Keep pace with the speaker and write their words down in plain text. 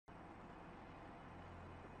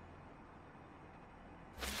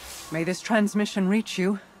May this transmission reach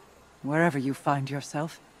you, wherever you find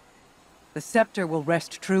yourself. The scepter will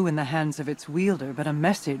rest true in the hands of its wielder, but a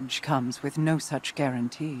message comes with no such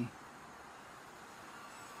guarantee.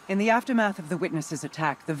 In the aftermath of the Witness's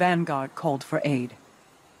attack, the Vanguard called for aid.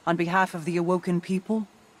 On behalf of the awoken people,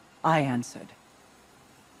 I answered.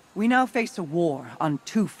 We now face a war on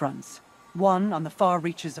two fronts. One on the far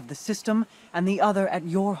reaches of the system, and the other at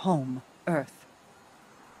your home, Earth.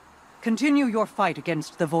 Continue your fight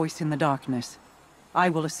against the voice in the darkness. I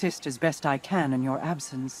will assist as best I can in your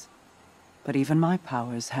absence. But even my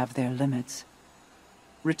powers have their limits.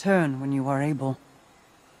 Return when you are able.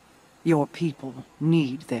 Your people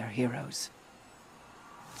need their heroes.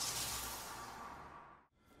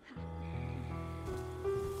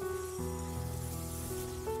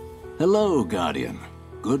 Hello, Guardian.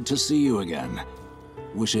 Good to see you again.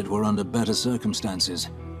 Wish it were under better circumstances.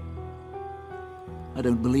 I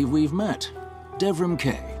don't believe we've met. Devrim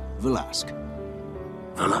K. Velasque.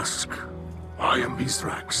 Velasque. I am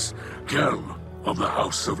Misc, Kell of the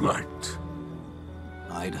House of Light.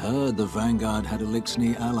 I'd heard the Vanguard had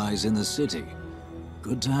Elixni allies in the city.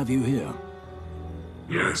 Good to have you here.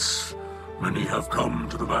 Yes, many have come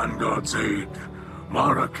to the Vanguard's aid.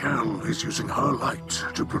 Mara Kell is using her light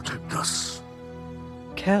to protect us.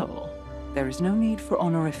 Kell, there is no need for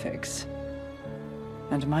honorifics.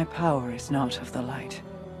 And my power is not of the light.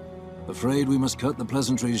 Afraid we must cut the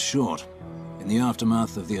pleasantries short. In the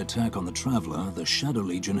aftermath of the attack on the Traveler, the Shadow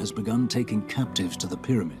Legion has begun taking captives to the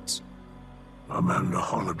pyramids. Amanda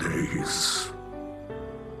Holliday is...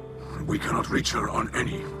 We cannot reach her on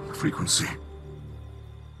any frequency.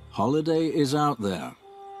 Holliday is out there.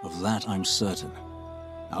 Of that I'm certain.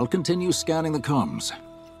 I'll continue scanning the comms.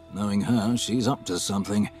 Knowing her, she's up to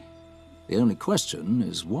something. The only question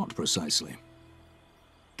is what precisely.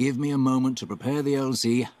 Give me a moment to prepare the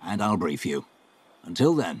LZ, and I'll brief you.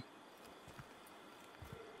 Until then.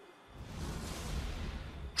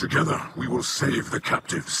 Together, we will save the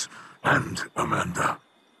captives, and Amanda.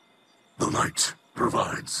 The light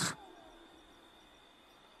provides.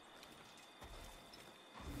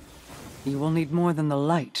 You will need more than the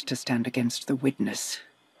light to stand against the Witness.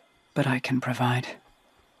 But I can provide.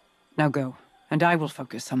 Now go, and I will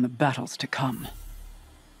focus on the battles to come.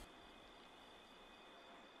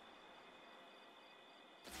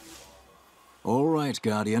 All right,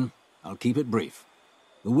 Guardian. I'll keep it brief.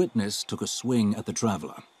 The Witness took a swing at the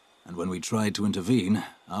Traveler, and when we tried to intervene,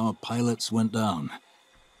 our pilots went down.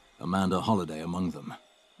 Amanda Holliday among them.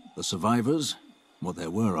 The survivors, what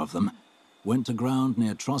there were of them, went to ground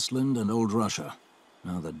near Trostland and Old Russia.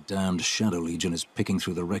 Now the damned Shadow Legion is picking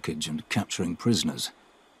through the wreckage and capturing prisoners.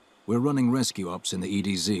 We're running rescue ops in the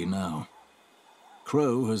EDZ now.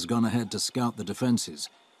 Crow has gone ahead to scout the defenses.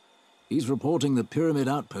 He's reporting the Pyramid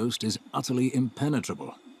outpost is utterly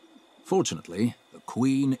impenetrable. Fortunately, the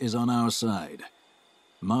Queen is on our side.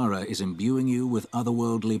 Mara is imbuing you with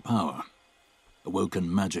otherworldly power.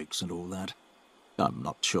 Awoken magics and all that. I'm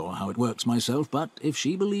not sure how it works myself, but if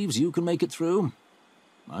she believes you can make it through,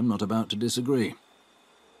 I'm not about to disagree.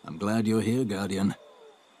 I'm glad you're here, Guardian.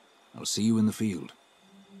 I'll see you in the field.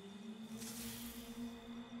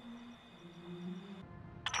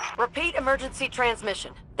 Repeat emergency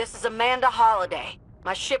transmission. This is Amanda Holliday.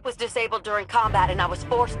 My ship was disabled during combat and I was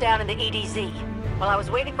forced down into EDZ. While I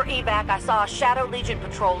was waiting for evac, I saw a Shadow Legion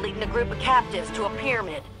patrol leading a group of captives to a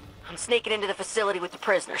pyramid. I'm sneaking into the facility with the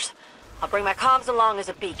prisoners. I'll bring my comms along as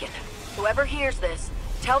a beacon. Whoever hears this,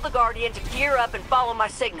 tell the Guardian to gear up and follow my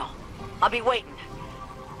signal. I'll be waiting.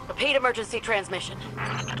 Repeat emergency transmission.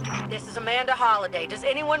 This is Amanda Holliday. Does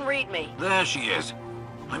anyone read me? There she is.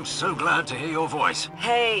 I'm so glad to hear your voice.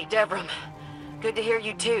 Hey, Devrim. Good to hear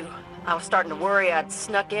you too. I was starting to worry I'd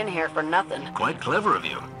snuck in here for nothing. Quite clever of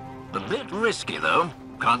you. A bit risky, though.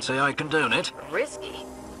 Can't say I condone it. Risky?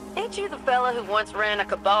 Ain't you the fella who once ran a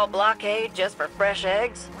Cabal blockade just for fresh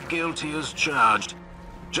eggs? Guilty as charged.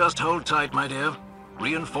 Just hold tight, my dear.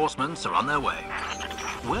 Reinforcements are on their way.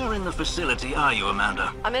 Where in the facility are you,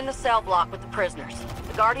 Amanda? I'm in the cell block with the prisoners.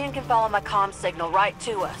 The Guardian can follow my comm signal right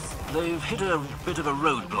to us. They've hit a bit of a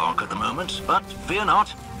roadblock at the moment, but fear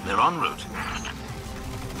not, they're en route.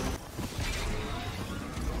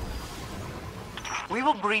 We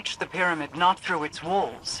will breach the pyramid not through its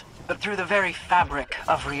walls, but through the very fabric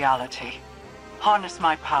of reality. Harness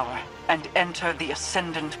my power and enter the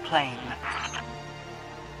Ascendant Plane.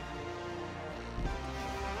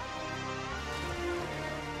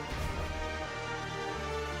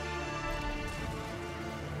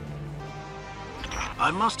 I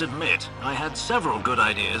must admit, I had several good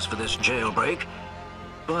ideas for this jailbreak,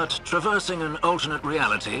 but traversing an alternate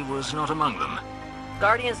reality was not among them.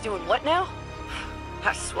 Guardian's doing what now?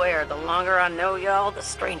 I swear, the longer I know y'all, the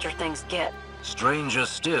stranger things get. Stranger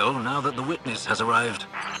still, now that the witness has arrived.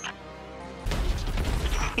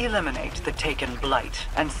 Eliminate the taken blight,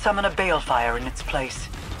 and summon a balefire in its place.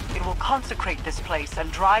 It will consecrate this place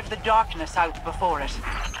and drive the darkness out before it.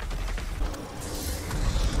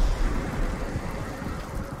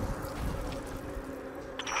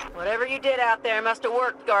 Whatever you did out there must have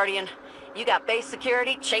worked, Guardian. You got base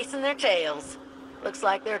security chasing their tails. Looks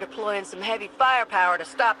like they're deploying some heavy firepower to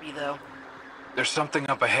stop you, though. There's something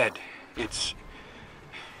up ahead. It's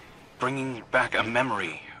bringing back a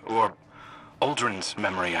memory, or Aldrin's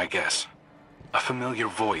memory, I guess. A familiar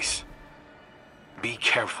voice. Be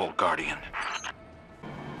careful, Guardian.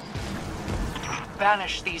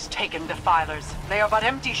 Banish these taken defilers. They are but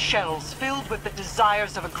empty shells filled with the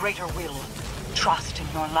desires of a greater will. Trust in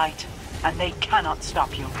your light, and they cannot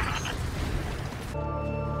stop you.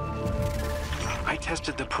 I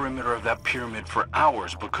tested the perimeter of that pyramid for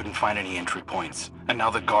hours but couldn't find any entry points. And now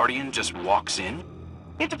the Guardian just walks in?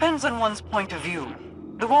 It depends on one's point of view.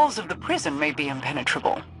 The walls of the prison may be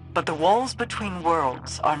impenetrable, but the walls between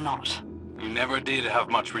worlds are not. You never did have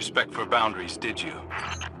much respect for boundaries, did you?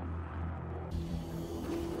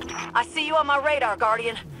 I see you on my radar,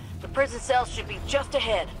 Guardian. The prison cells should be just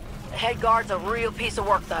ahead. The head guard's a real piece of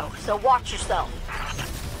work, though, so watch yourself.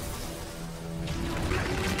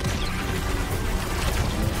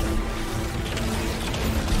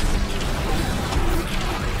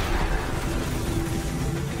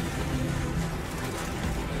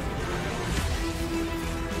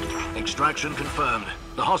 Extraction confirmed.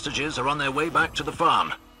 The hostages are on their way back to the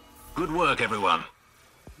farm. Good work, everyone.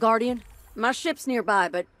 Guardian, my ship's nearby,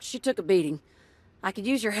 but she took a beating. I could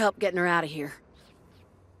use your help getting her out of here.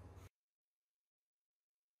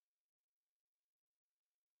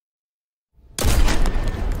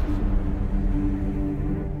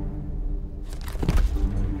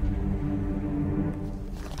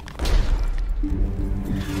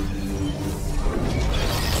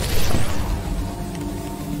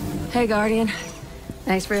 Hey, Guardian.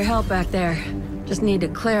 Thanks for your help back there. Just need to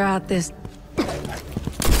clear out this...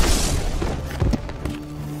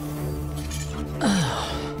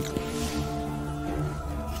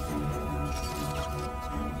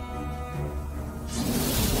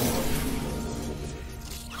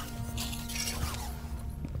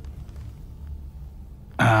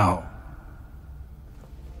 Ow.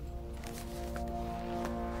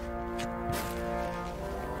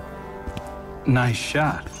 Nice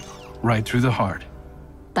shot. Right through the heart.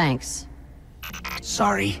 Thanks.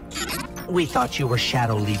 Sorry. We thought you were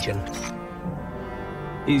Shadow Legion.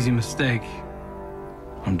 Easy mistake.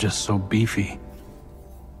 I'm just so beefy.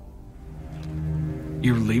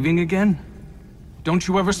 You're leaving again? Don't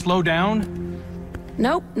you ever slow down?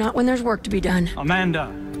 Nope, not when there's work to be done. Amanda!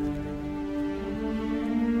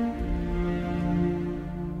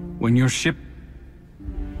 When your ship...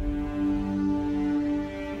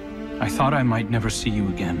 I thought I might never see you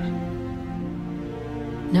again.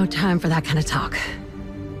 No time for that kind of talk.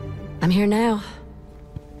 I'm here now.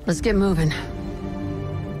 Let's get moving.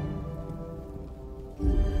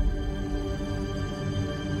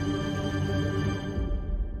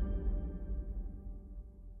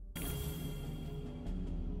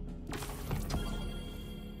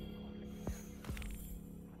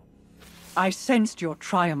 I sensed your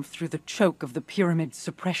triumph through the choke of the pyramid's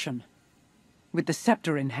suppression. With the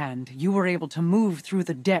scepter in hand, you were able to move through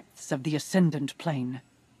the depths of the Ascendant Plane.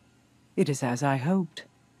 It is as I hoped.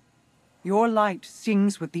 Your light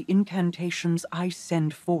sings with the incantations I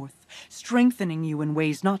send forth, strengthening you in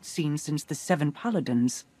ways not seen since the Seven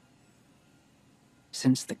Paladins.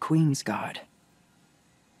 Since the Queen's Guard.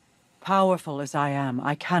 Powerful as I am,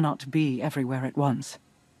 I cannot be everywhere at once.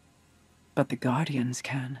 But the Guardians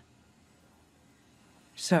can.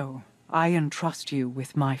 So, I entrust you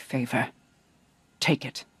with my favor. Take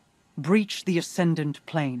it. Breach the Ascendant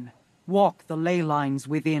Plane. Walk the ley lines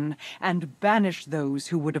within, and banish those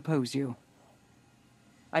who would oppose you.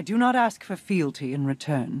 I do not ask for fealty in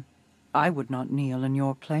return. I would not kneel in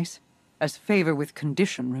your place, as favor with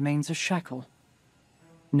condition remains a shackle.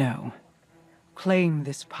 No. Claim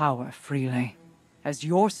this power freely, as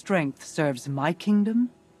your strength serves my kingdom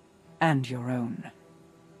and your own.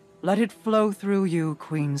 Let it flow through you,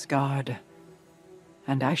 Queen's Guard,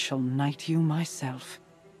 and I shall knight you myself.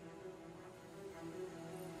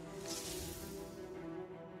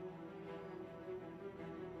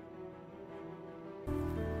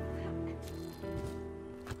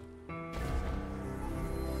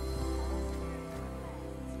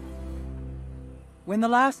 When the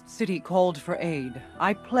last city called for aid,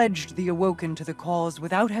 I pledged the Awoken to the cause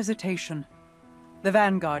without hesitation. The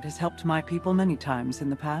Vanguard has helped my people many times in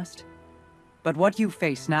the past. But what you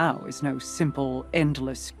face now is no simple,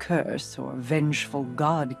 endless curse or vengeful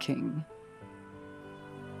God King.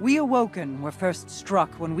 We Awoken were first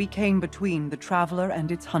struck when we came between the Traveler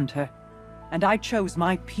and its Hunter, and I chose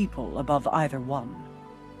my people above either one.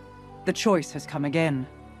 The choice has come again,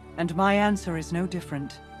 and my answer is no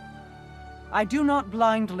different. I do not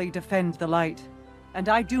blindly defend the light, and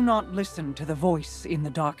I do not listen to the voice in the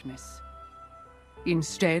darkness.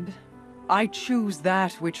 Instead, I choose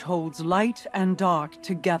that which holds light and dark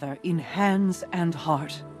together in hands and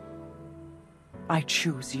heart. I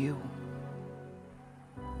choose you.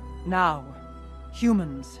 Now,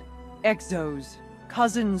 humans, exos,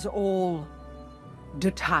 cousins all,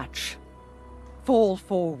 detach. Fall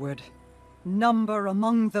forward. Number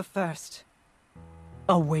among the first.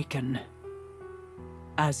 Awaken.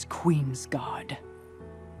 As Queen's Guard.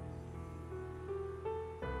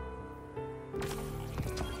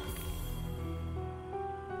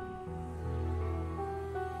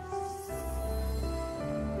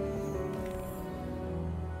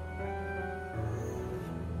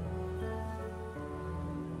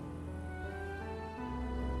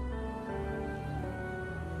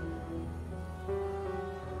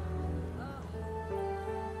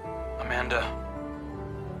 Amanda,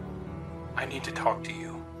 I need to talk to you.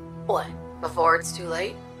 What? Before it's too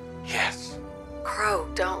late? Yes. Crow,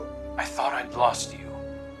 don't. I thought I'd lost you.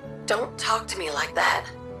 Don't talk to me like that.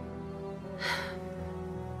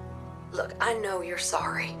 Look, I know you're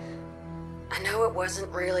sorry. I know it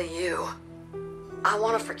wasn't really you. I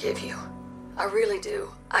want to forgive you. I really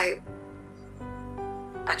do. I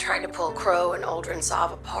tried to pull Crow and Uldren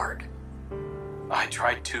Sov apart. I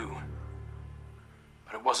tried too.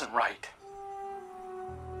 But it wasn't right.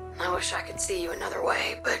 I wish I could see you another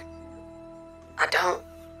way, but I don't.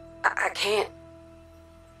 I can't.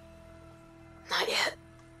 Not yet.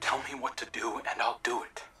 Tell me what to do and I'll do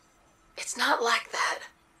it. It's not like that.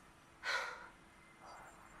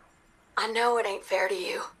 I know it ain't fair to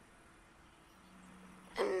you.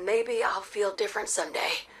 And maybe I'll feel different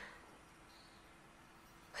someday.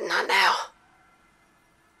 But not now.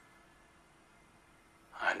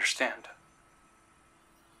 I understand.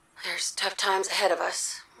 There's tough times ahead of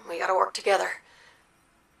us. We gotta work together.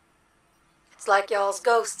 It's like y'all's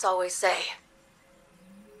ghosts always say.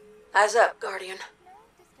 Eyes up, Guardian.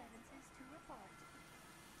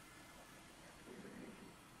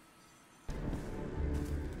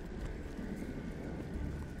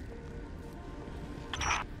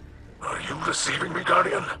 Are you receiving me,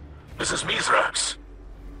 Guardian? This is Misrax.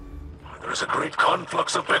 There is a great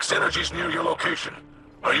conflux of Vex energies near your location.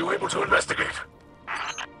 Are you able to investigate?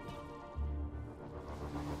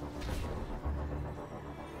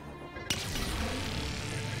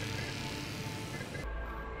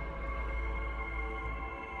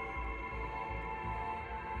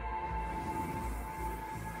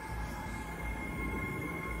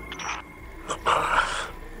 The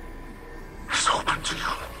path is open to you.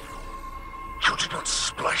 You did not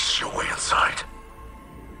splice your way inside.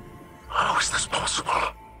 How is this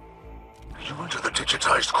possible? You enter the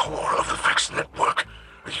digitized core of the Vex network.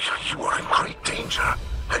 You are in great danger.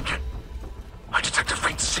 And yet, I detect a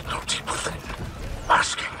faint signal deep within.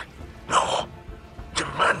 Asking, no,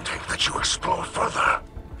 demanding that you explore further.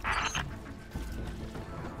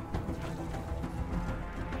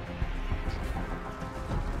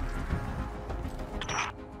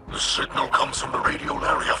 The signal comes from the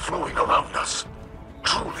radiolaria flowing around us.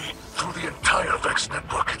 Truly, through the entire Vex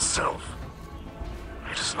network itself.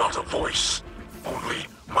 It is not a voice, only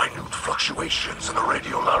minute fluctuations in the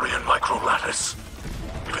radiolarian microlattice.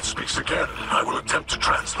 If it speaks again, I will attempt to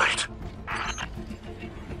translate.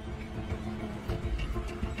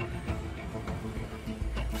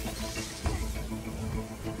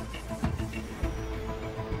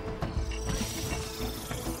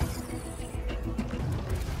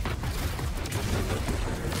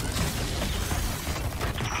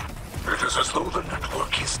 It is as though the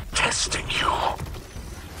network is testing you.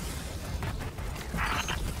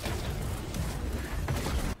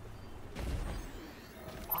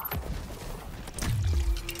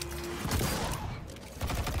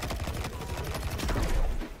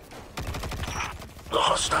 The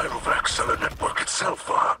hostile Vex and the network itself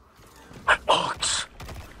are at odds.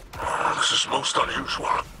 This is most unusual.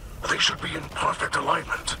 They should be in perfect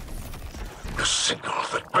alignment. The signal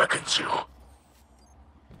that beckons you.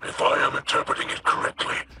 If I am interpreting it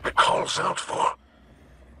correctly, it calls out for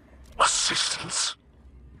assistance.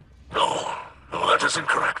 No, that is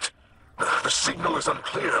incorrect. The signal is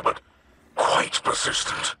unclear, but quite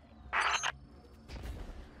persistent.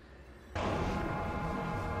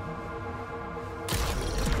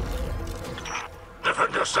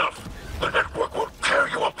 defend yourself. The network will tear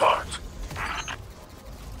you apart.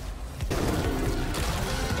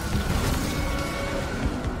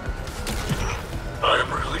 I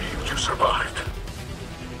am relieved you survived.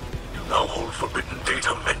 You now hold forbidden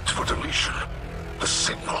data meant for deletion. The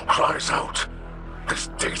signal cries out. This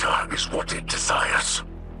data is what it desires.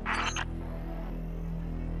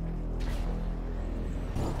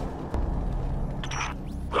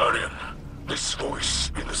 Guardian, this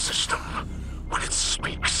voice in the system, when it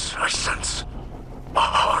speaks, I sense a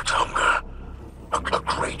heart hunger, a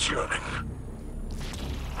great yearning.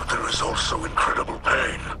 But there is also incredible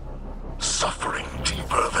pain, suffering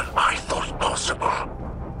deeper than I thought possible.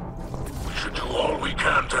 We should do all we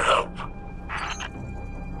can to help.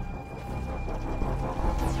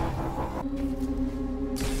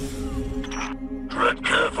 Tread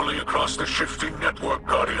carefully across the shifting network,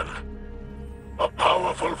 Guardian. A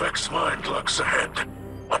powerful Vex mind lurks ahead.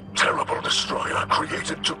 A terrible destroyer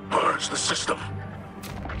created to purge the system.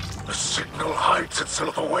 The signal hides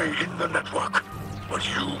itself away in the network, but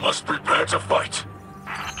you must prepare to fight.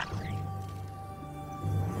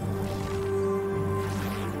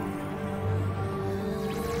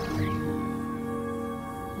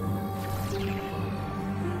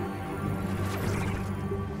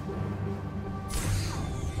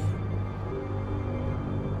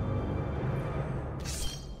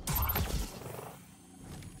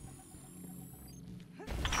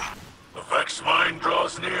 The Vex mine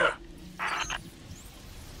draws near.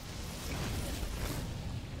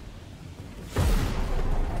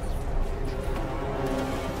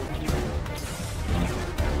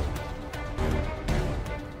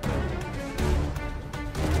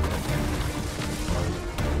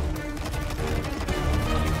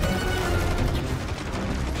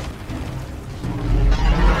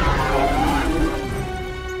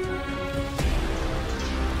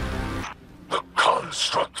 The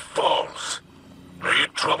construct falls. May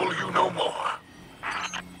it trouble you no more.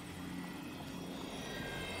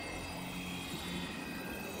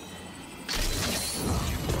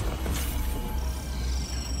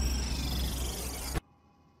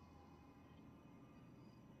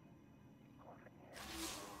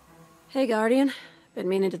 Hey, Guardian. Been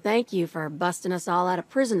meaning to thank you for busting us all out of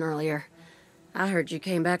prison earlier. I heard you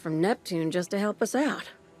came back from Neptune just to help us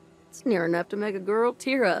out. It's near enough to make a girl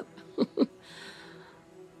tear up.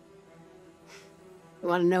 You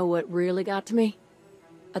want to know what really got to me?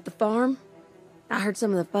 At the farm, I heard some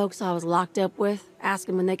of the folks I was locked up with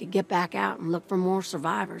asking when they could get back out and look for more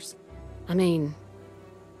survivors. I mean,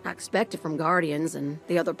 I expected from Guardians and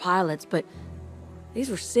the other pilots, but these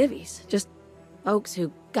were civvies, just folks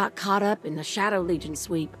who got caught up in the Shadow Legion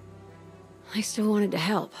sweep. I still wanted to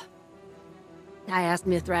help. I asked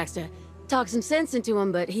Mithrax to talk some sense into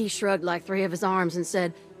him, but he shrugged like three of his arms and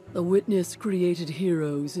said, "The witness created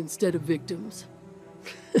heroes instead of victims."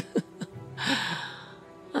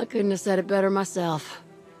 I couldn't have said it better myself.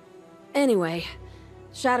 Anyway,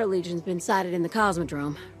 Shadow Legion's been sighted in the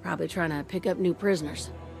Cosmodrome, probably trying to pick up new prisoners.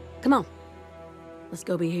 Come on, let's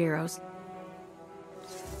go be heroes.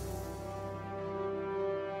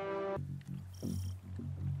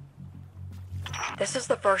 This is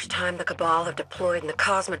the first time the Cabal have deployed in the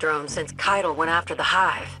Cosmodrome since Keitel went after the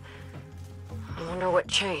Hive. I wonder what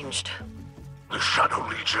changed. The Shadow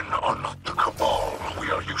Legion are not the Cabal we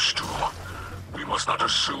are used to. We must not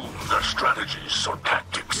assume their strategies or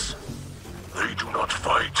tactics. They do not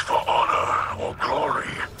fight for honor or glory.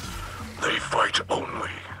 They fight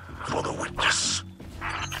only for the witness.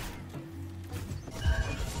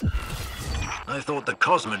 I thought the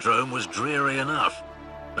Cosmodrome was dreary enough,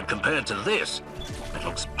 but compared to this, it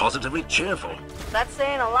looks positively cheerful. That's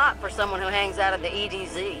saying a lot for someone who hangs out in the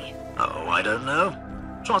EDZ. Oh, I don't know.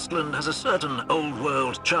 Trostland has a certain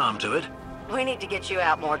old-world charm to it. We need to get you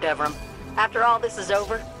out more, Devram. After all this is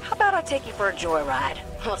over, how about I take you for a joyride?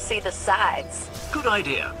 We'll see the sights. Good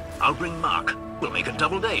idea. I'll bring Mark. We'll make a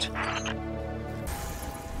double date. I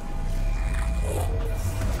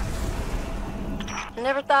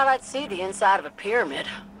never thought I'd see the inside of a pyramid,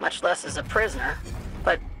 much less as a prisoner.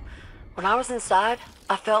 But when I was inside,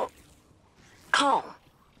 I felt calm.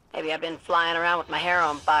 Maybe I've been flying around with my hair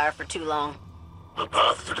on fire for too long. The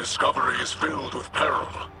path to discovery is filled with peril.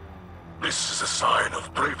 This is a sign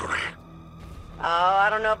of bravery. Oh, I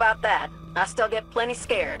don't know about that. I still get plenty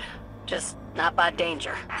scared. Just not by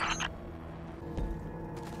danger.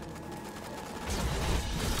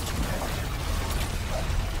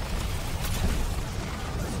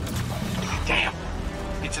 Damn.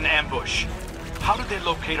 It's an ambush. How did they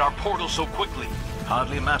locate our portal so quickly?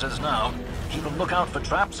 Hardly matters now. Keep a lookout for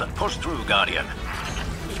traps and push through, Guardian.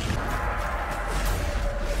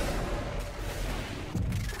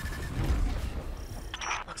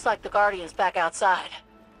 Looks like the Guardian's back outside.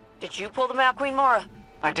 Did you pull them out, Queen Mora?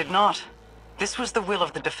 I did not. This was the will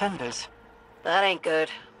of the Defenders. That ain't good.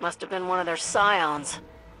 Must have been one of their scions.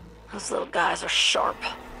 Those little guys are sharp.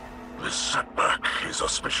 This setback is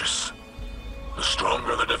auspicious. The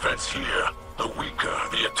stronger the defense here, the weaker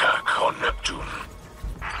the attack on Neptune.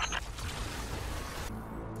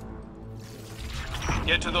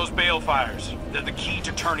 Get to those balefires. They're the key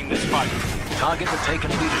to turning this fight. Target the taken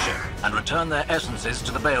leadership and return their essences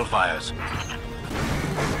to the balefires.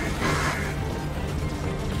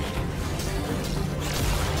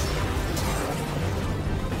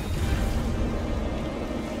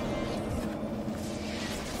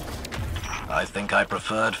 I think I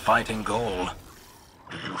preferred fighting Gaul.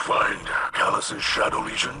 Do you find Callus's Shadow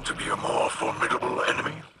Legion to be a more formidable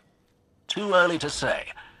enemy? Too early to say,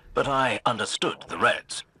 but I understood the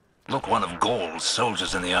Reds. Look one of Gaul's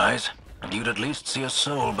soldiers in the eyes, and you'd at least see a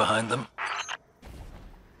soul behind them.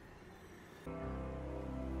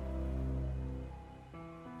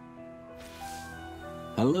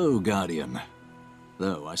 Hello, Guardian.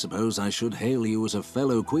 Though I suppose I should hail you as a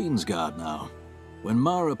fellow Queensguard now. When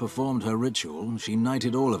Mara performed her ritual, she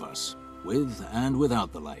knighted all of us, with and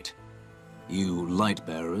without the light. You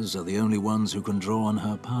light-bearers are the only ones who can draw on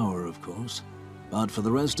her power, of course. But for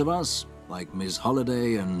the rest of us, like Ms.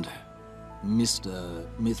 Holiday and Mr.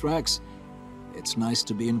 Mithrax, it's nice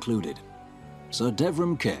to be included. Sir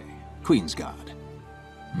Devram Kay, Queensguard.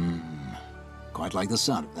 Quite like the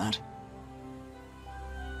sound of that.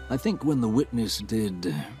 I think when the Witness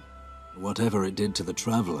did whatever it did to the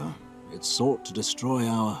Traveler, it sought to destroy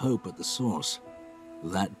our hope at the source.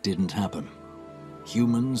 That didn't happen.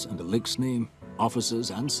 Humans and Elixni,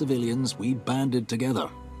 officers and civilians, we banded together,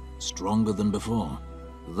 stronger than before.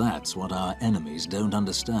 That's what our enemies don't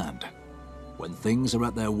understand. When things are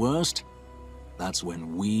at their worst, that's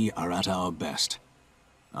when we are at our best.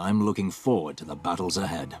 I'm looking forward to the battles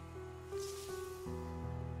ahead.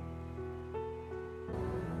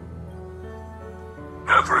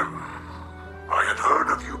 Devrim, I had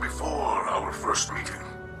heard of you before our first meeting.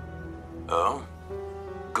 Oh?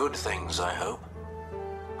 Good things, I hope.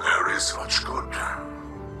 There is much good,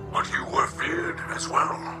 but you were feared as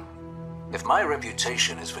well. If my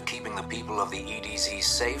reputation is for keeping the people of the EDZ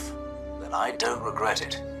safe, then I don't regret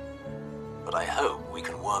it. But I hope we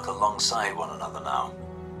can work alongside one another now.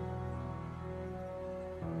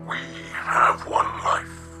 We have one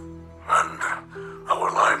life, and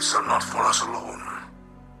our lives are not for us alone.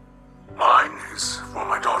 Mine is for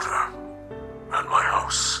my daughter, and my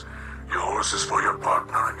house. Yours is for your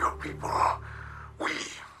partner and your people. We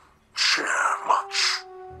share much.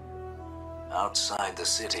 Outside the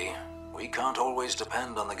city, we can't always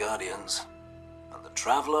depend on the Guardians. And the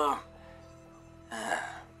Traveler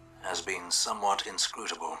has been somewhat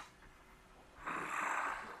inscrutable.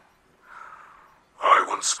 I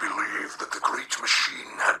once believed that the Great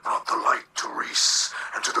Machine had brought the light to Reese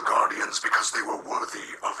and to the Guardians because they were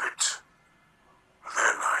worthy of it.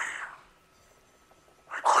 Then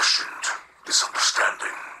I questioned this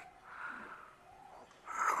understanding.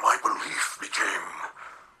 My belief became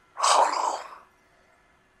hollow.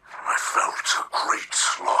 I felt a great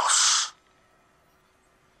loss.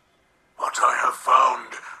 But I have found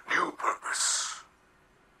new purpose.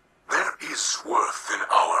 There is worth in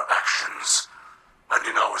our actions and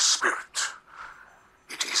in our spirit.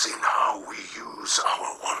 It is in how we use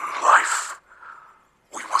our one life.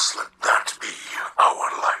 We must let that be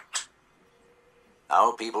our light.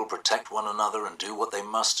 Our people protect one another and do what they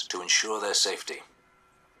must to ensure their safety.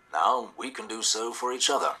 Now we can do so for each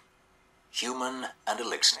other, human and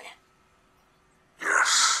Elixni.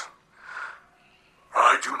 Yes.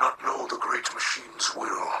 I do not know the Great Machine's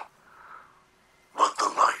will, but the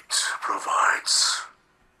light provides.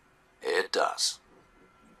 It does.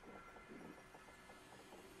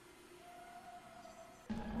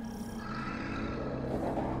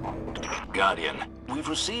 Guardian, we've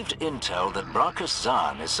received intel that Brachus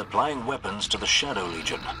Zahn is supplying weapons to the Shadow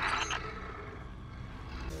Legion.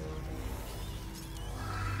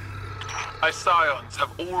 My scions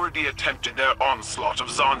have already attempted their onslaught of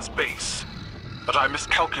Zahn's base, but I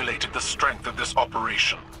miscalculated the strength of this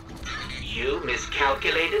operation. You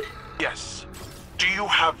miscalculated? Yes. Do you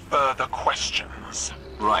have further questions?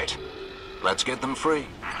 Right. Let's get them free.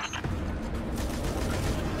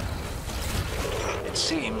 It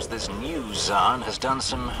seems this new Zahn has done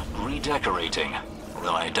some redecorating,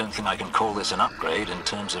 although I don't think I can call this an upgrade in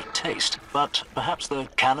terms of taste. But perhaps the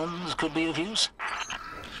cannons could be of use?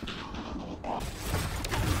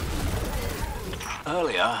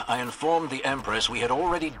 Earlier, I informed the Empress we had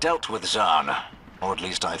already dealt with Zahn, or at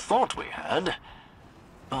least I thought we had.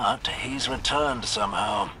 but he's returned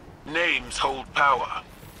somehow. Names hold power.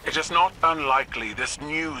 It is not unlikely this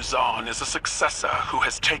new Zahn is a successor who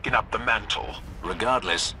has taken up the mantle.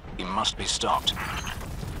 Regardless, he must be stopped.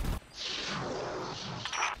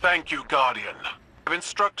 Thank you, Guardian. I've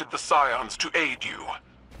instructed the Scions to aid you.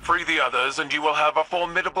 Free the others, and you will have a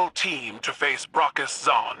formidable team to face Brachus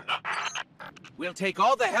Zahn. We'll take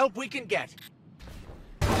all the help we can get.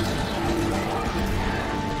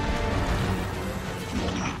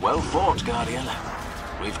 Well fought, Guardian.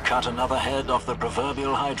 We've cut another head off the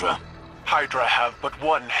proverbial Hydra. Hydra have but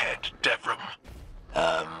one head, Devrim.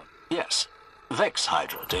 Yes. Vex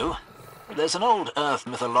Hydra do. There's an old Earth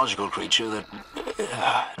mythological creature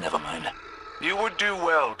that... never mind. You would do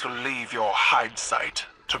well to leave your hide site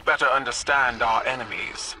to better understand our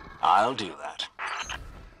enemies. I'll do that.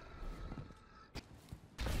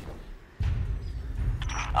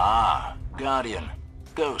 Ah, Guardian.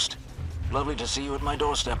 Ghost. Lovely to see you at my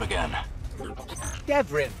doorstep again.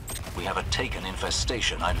 Devrim, We have a Taken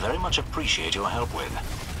infestation I'd very much appreciate your help with.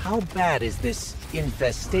 how bad is this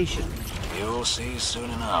infestation? You'll see soon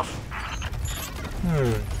enough.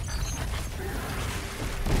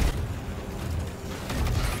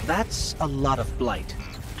 That's a lot of blight.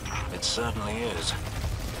 It certainly is.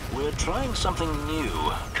 We're trying something new,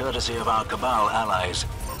 courtesy of our Cabal allies.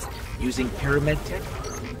 Using pyramid tech?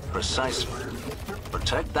 Precisely.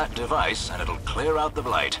 Protect that device and it'll clear out the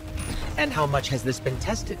blight. And how much has this been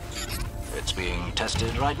tested? It's being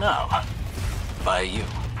tested right now. By you.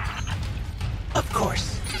 Of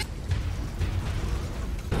course.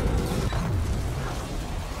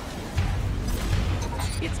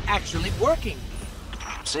 It's actually working.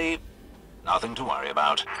 See? Nothing to worry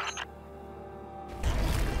about.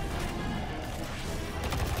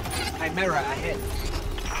 Chimera ahead.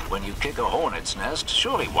 When you kick a hornet's nest,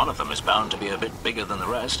 surely one of them is bound to be a bit bigger than the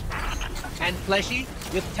rest. And fleshy?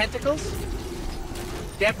 With tentacles?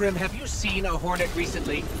 Devrim, have you seen a hornet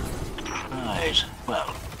recently? Right.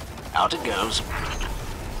 Well, out it goes.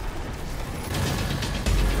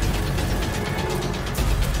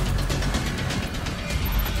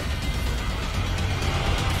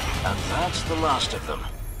 And that's the last of them.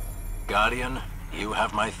 Guardian, you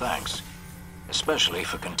have my thanks. Especially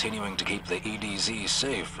for continuing to keep the EDZ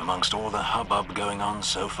safe amongst all the hubbub going on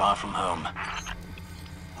so far from home.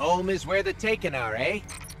 Home is where the Taken are, eh?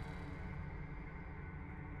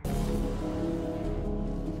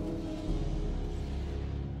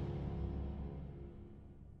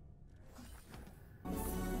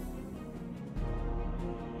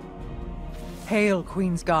 Hail,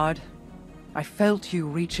 Queen's Guard. I felt you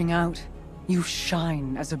reaching out. You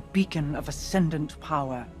shine as a beacon of ascendant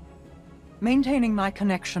power. Maintaining my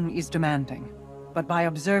connection is demanding, but by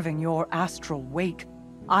observing your astral wake,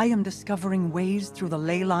 I am discovering ways through the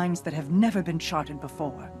ley lines that have never been charted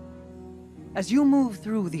before. As you move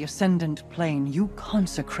through the ascendant plane, you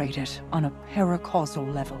consecrate it on a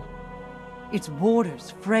paracausal level. Its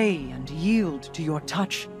borders fray and yield to your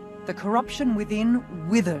touch. The corruption within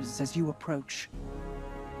withers as you approach.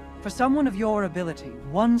 For someone of your ability,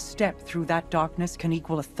 one step through that darkness can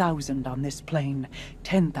equal 1,000 on this plane,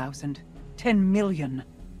 10,000, 10 million.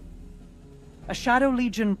 A Shadow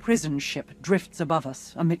Legion prison ship drifts above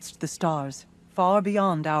us amidst the stars, far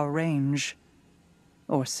beyond our range.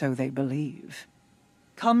 Or so they believe.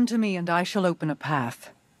 Come to me and I shall open a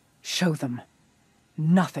path. Show them.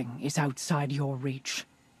 Nothing is outside your reach.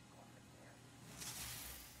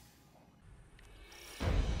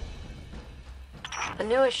 The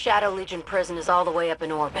newest Shadow Legion prison is all the way up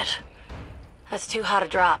in orbit. That's too hot a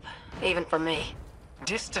drop, even for me.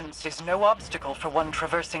 Distance is no obstacle for one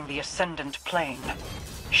traversing the Ascendant Plane.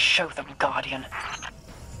 Show them, Guardian.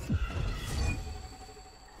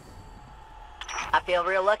 I feel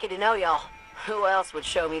real lucky to know y'all. Who else would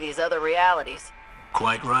show me these other realities?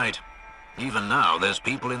 Quite right. Even now, there's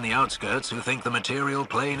people in the outskirts who think the material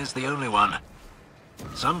plane is the only one.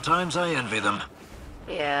 Sometimes I envy them.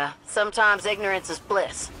 Yeah, sometimes ignorance is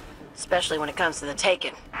bliss. Especially when it comes to the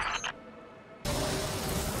Taken.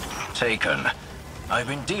 Taken. I've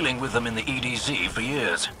been dealing with them in the EDZ for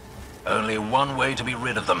years. Only one way to be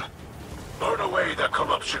rid of them. Burn away their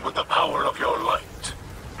corruption with the power of your light.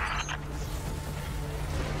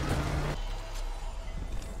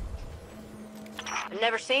 I've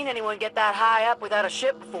never seen anyone get that high up without a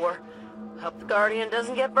ship before. Hope the Guardian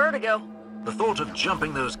doesn't get vertigo. The thought of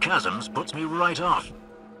jumping those chasms puts me right off.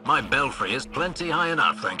 My belfry is plenty high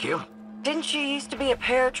enough, thank you. Didn't she used to be a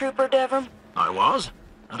paratrooper, Devrim? I was,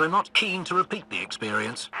 and I'm not keen to repeat the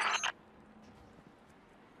experience.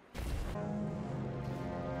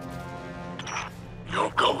 Your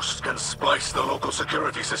ghost can splice the local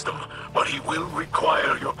security system, but he will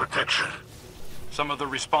require your protection. Some of the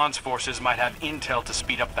response forces might have intel to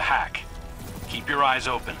speed up the hack. Keep your eyes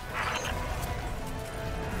open.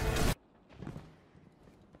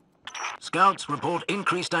 Scouts report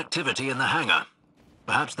increased activity in the hangar.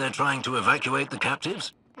 Perhaps they're trying to evacuate the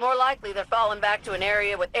captives? More likely they're falling back to an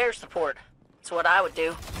area with air support. That's what I would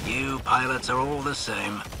do. You pilots are all the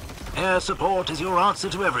same. Air support is your answer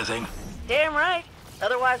to everything. Damn right.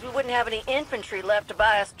 Otherwise we wouldn't have any infantry left to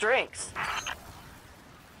buy us drinks.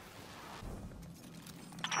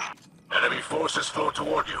 Enemy forces flow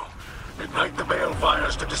toward you. Ignite the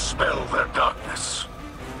balefires to dispel their darkness.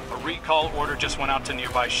 A recall order just went out to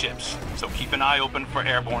nearby ships, so keep an eye open for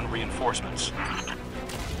airborne reinforcements.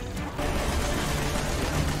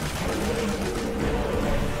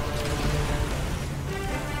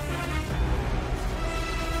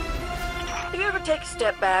 Do you ever take a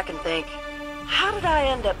step back and think, how did I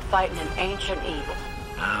end up fighting an ancient evil?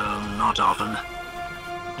 Oh, not often.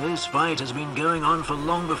 This fight has been going on for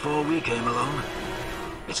long before we came along.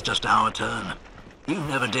 It's just our turn. You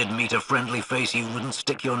never did meet a friendly face you wouldn't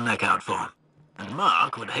stick your neck out for. And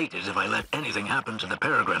Mark would hate it if I let anything happen to the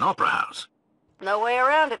Peregrine Opera House. No way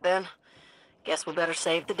around it then. Guess we better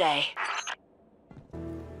save the day.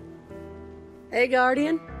 Hey,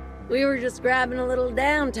 Guardian. We were just grabbing a little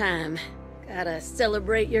downtime. Gotta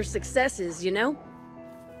celebrate your successes, you know?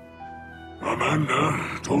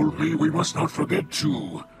 Amanda told me we must not forget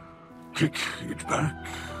to kick it back.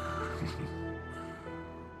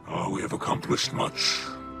 We have accomplished much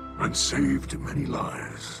and saved many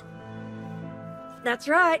lives. That's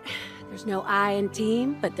right. There's no I in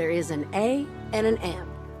team, but there is an A and an M.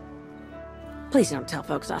 Please don't tell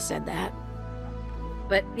folks I said that.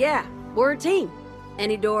 But yeah, we're a team.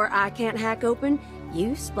 Any door I can't hack open,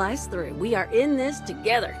 you splice through. We are in this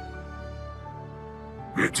together.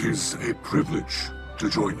 It is a privilege to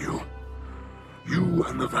join you. You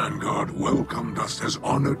and the Vanguard welcomed us as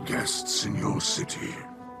honored guests in your city.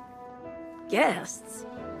 Guests?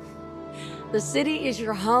 The city is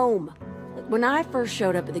your home. When I first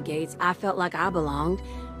showed up at the gates, I felt like I belonged.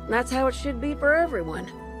 That's how it should be for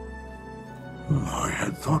everyone. I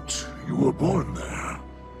had thought you were born there.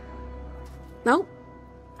 Nope.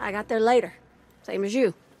 I got there later. Same as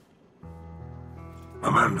you.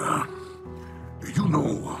 Amanda, you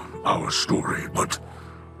know our story, but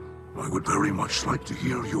I would very much like to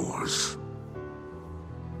hear yours.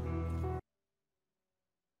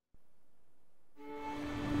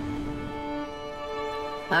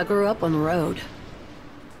 I grew up on the road.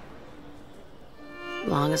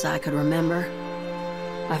 Long as I could remember,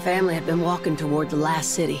 my family had been walking toward the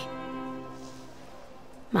last city.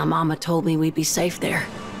 My mama told me we'd be safe there.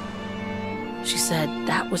 She said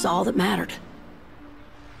that was all that mattered.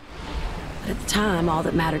 But at the time, all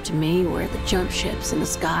that mattered to me were the jump ships in the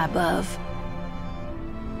sky above.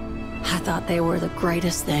 I thought they were the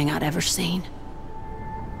greatest thing I'd ever seen.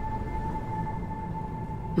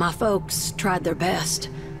 My folks tried their best,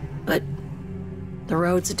 but the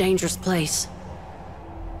road's a dangerous place.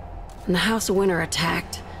 When the House of Winter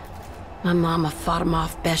attacked, my mama fought them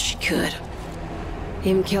off best she could.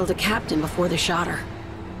 Even killed a captain before they shot her.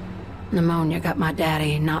 Pneumonia got my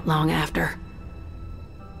daddy not long after.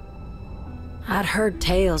 I'd heard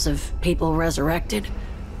tales of people resurrected,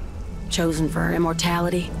 chosen for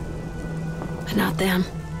immortality, but not them.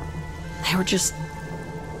 They were just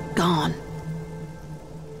gone.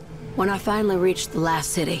 When I finally reached the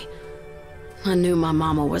last city, I knew my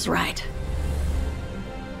mama was right.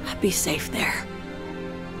 I'd be safe there.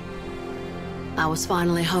 I was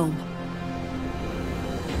finally home.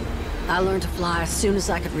 I learned to fly as soon as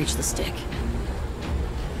I could reach the stick.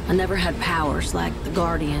 I never had powers like the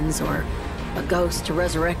Guardians or a ghost to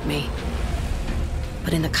resurrect me.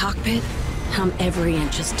 But in the cockpit, I'm every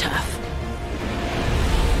inch as tough.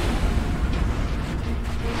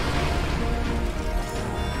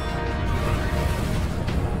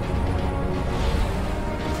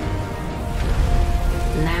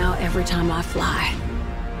 Now, every time I fly,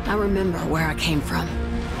 I remember where I came from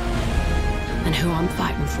and who I'm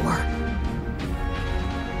fighting for.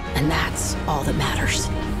 And that's all that matters.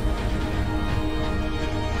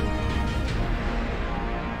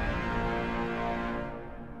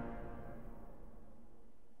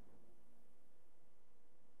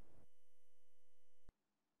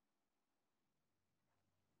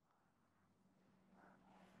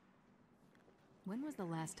 When was the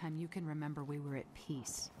last time you can remember we were at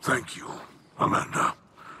peace? Thank you, Amanda,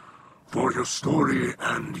 for your story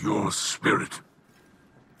and your spirit.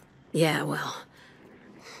 Yeah, well,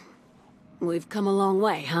 we've come a long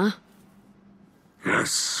way, huh?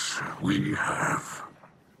 Yes, we have.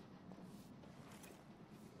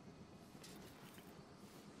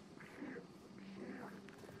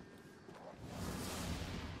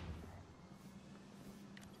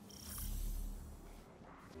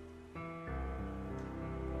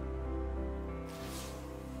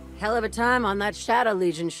 Hell of a time on that Shadow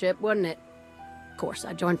Legion ship, wasn't it? Of course,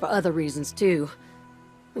 I joined for other reasons, too.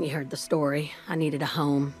 When you heard the story, I needed a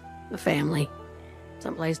home, a family,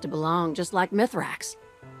 someplace to belong, just like Mithrax.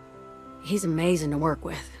 He's amazing to work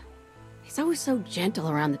with. He's always so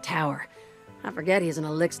gentle around the tower. I forget he's an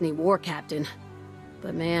Elixni war captain.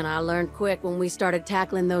 But man, I learned quick when we started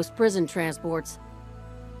tackling those prison transports.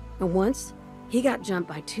 And once, he got jumped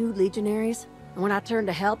by 2 legionaries, and when I turned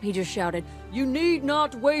to help, he just shouted, "You need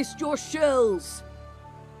not waste your shells!"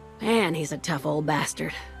 Man, he's a tough old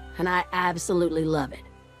bastard, and I absolutely love it.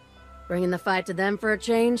 Bringing the fight to them for a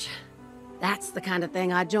change? That's the kind of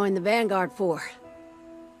thing I joined the Vanguard for.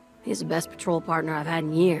 He's the best patrol partner I've had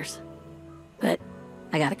in years. But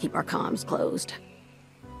I gotta keep our comms closed.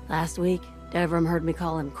 Last week, Devrim heard me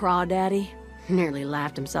call him Crawdaddy, nearly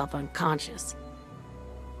laughed himself unconscious.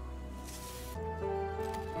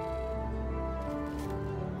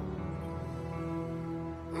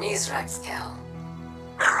 Misraxkel.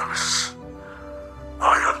 Aramis,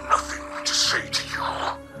 I have nothing to say to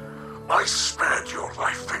you. I spared your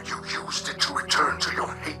life and you used it to return to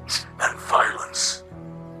your hate and violence.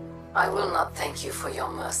 I will not thank you for your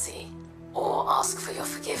mercy, or ask for your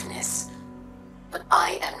forgiveness. But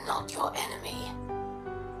I am not your enemy.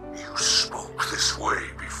 You spoke this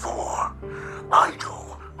way before.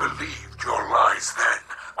 Ido believed your lies then.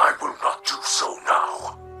 I will not do so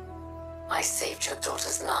now. I saved your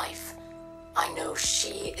daughter's life. I know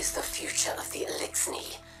she is the future of the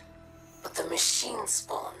Elixni. But the machine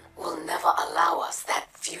spawn will never allow us that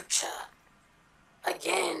future.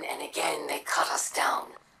 Again and again they cut us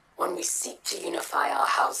down. When we seek to unify our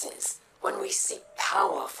houses, when we seek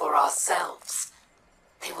power for ourselves,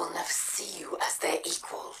 they will never see you as their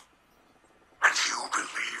equal. And you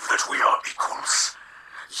believe that we are equals?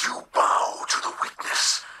 You bow to the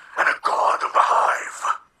weakness and a god of the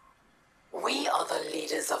hive. We are the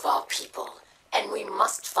leaders of our people, and we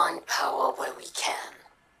must find power where we can.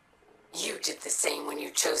 You did the same when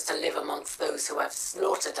you chose to live amongst those who have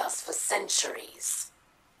slaughtered us for centuries.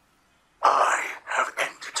 I have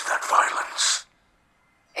ended that violence.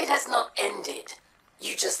 It has not ended.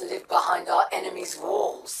 You just live behind our enemy's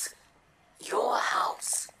walls. Your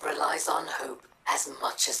house relies on hope as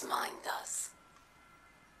much as mine does.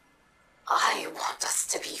 I want us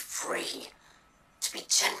to be free, to be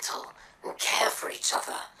gentle and care for each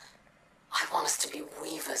other. I want us to be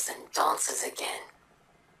weavers and dancers again.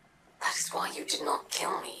 That is why you did not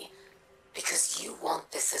kill me, because you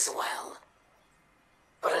want this as well.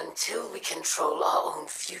 But until we control our own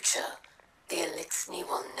future, the Elixni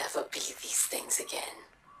will never be these things again.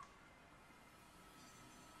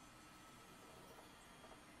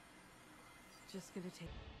 Just gonna take...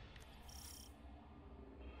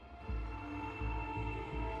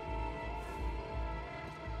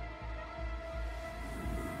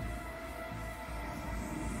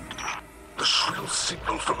 The shrill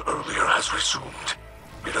signal from earlier has resumed.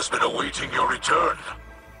 It has been awaiting your return.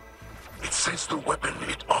 It says the weapon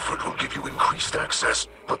it offered will give you increased access,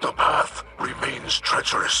 but the path remains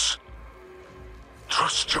treacherous.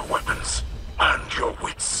 Trust your weapons and your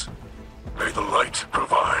wits. May the light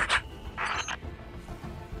provide.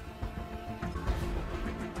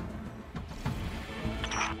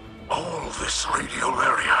 All this radial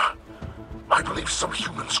area, I believe some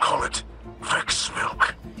humans call it Vex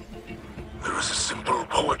Milk. There is a simple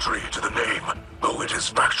poetry to the name, though it is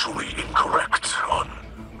factually incorrect on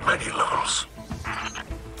many levels.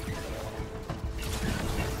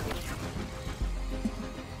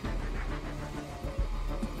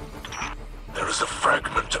 There is a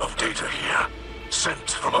fragment of data here, sent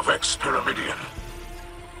from a Vex Pyramidion.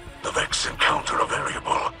 The Vex encounter a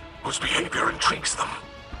variable whose behavior intrigues them.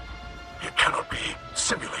 It cannot be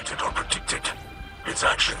simulated or predicted. Its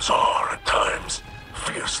actions are, at times,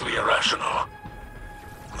 fiercely irrational.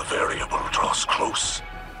 The variable draws close.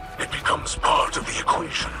 It becomes part of the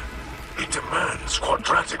equation. It demands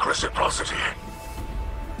quadratic reciprocity.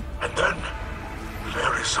 And then,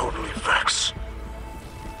 there is only Vex.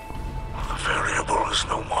 The variable is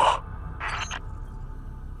no more.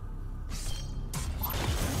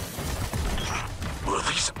 Were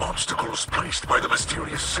these obstacles placed by the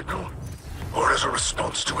mysterious signal, or as a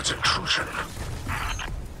response to its intrusion?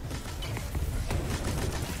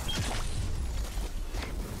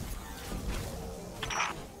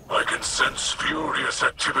 I can sense furious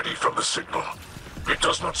activity from the signal. It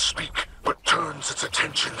does not speak, but turns its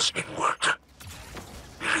attentions inward.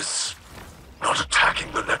 It is not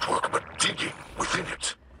attacking the network, but digging within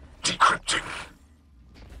it, decrypting.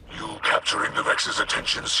 You capturing the Vex's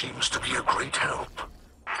attention seems to be a great help.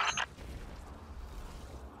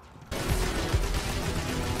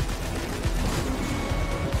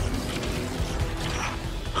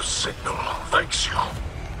 The signal thanks you.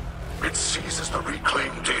 It seizes the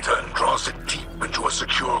reclaimed data and draws it deep into a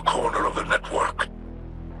secure corner of the network.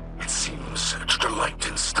 It seems to delight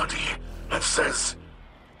in study and says,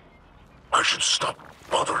 I should stop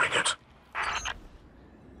bothering it.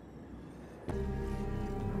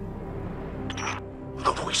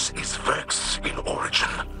 The voice is Vex in origin,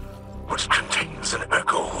 but it contains an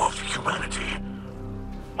echo of humanity.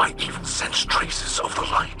 I even sense traces of the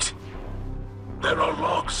light. There are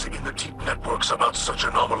logs in the deep networks about such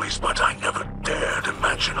anomalies, but I never dared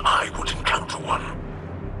imagine I would encounter one.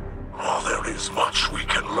 Oh, there is much we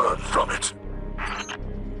can learn from it.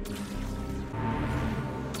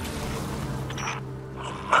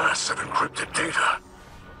 A mass of encrypted data,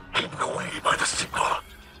 hidden away by the signal.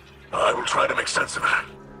 I will try to make sense of it.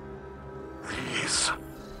 These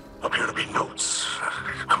appear to be notes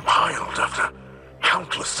compiled after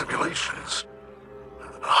countless simulations,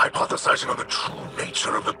 hypothesizing on the true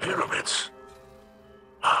nature of the pyramids.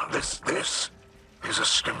 This is a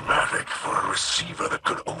schematic for a receiver that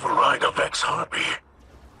could override a Vex Harpy.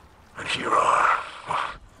 And here are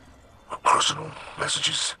personal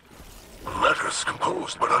messages, letters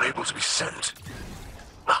composed but unable to be sent.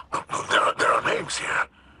 There are names here.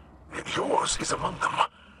 Yours is among them.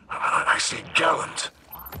 I see Gallant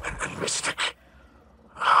and Mystic.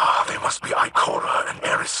 They must be Ikora and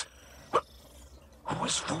Eris. But who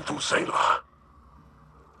is Vuvuzela?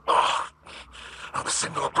 The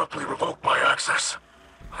signal abruptly revoked my access.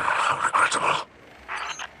 How regrettable.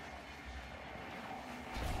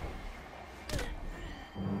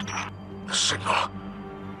 The signal.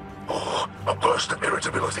 Oh, a burst of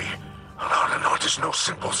irritability. No, it is no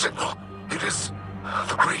simple signal. It is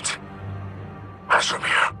the great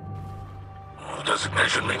Ashermere. The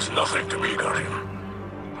designation means nothing to me, Guardian.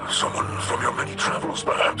 Someone from your many travels,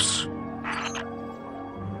 perhaps.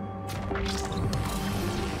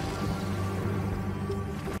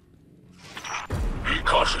 Be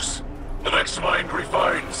cautious. The Vex mind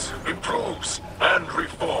refines, improves, and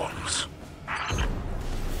reforms.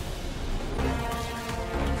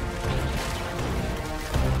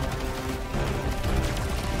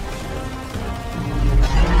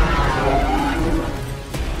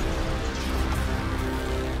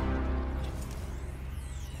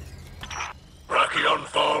 Brachion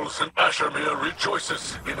falls and Ashermere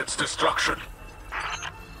rejoices in its destruction.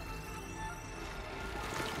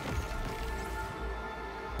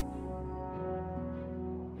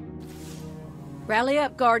 Rally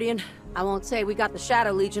up, Guardian. I won't say we got the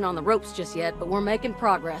Shadow Legion on the ropes just yet, but we're making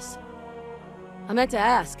progress. I meant to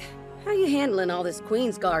ask, how you handling all this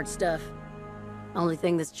Queensguard stuff? Only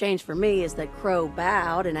thing that's changed for me is that Crow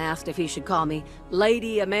bowed and asked if he should call me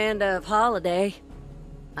Lady Amanda of Holiday.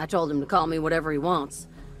 I told him to call me whatever he wants.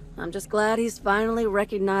 I'm just glad he's finally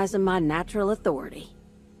recognizing my natural authority.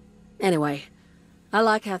 Anyway, I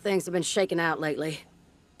like how things have been shaking out lately.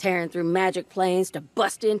 Tearing through magic planes to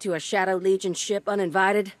bust into a Shadow Legion ship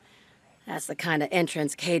uninvited. That's the kind of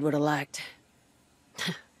entrance Cade would have liked.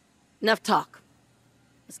 Enough talk.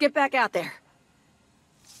 Let's get back out there.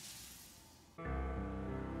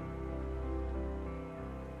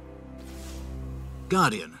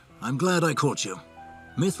 Guardian, I'm glad I caught you.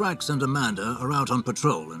 Mithrax and Amanda are out on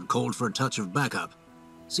patrol and called for a touch of backup.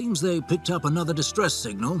 Seems they picked up another distress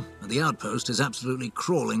signal, and the outpost is absolutely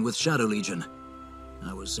crawling with Shadow Legion.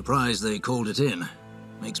 I was surprised they called it in.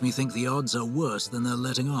 Makes me think the odds are worse than they're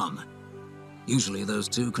letting on. Usually those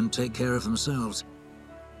two can take care of themselves.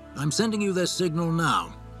 I'm sending you their signal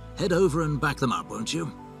now. Head over and back them up, won't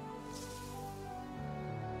you?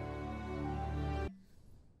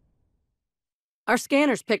 Our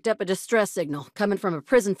scanners picked up a distress signal coming from a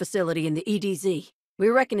prison facility in the EDZ. We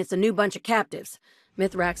reckon it's a new bunch of captives.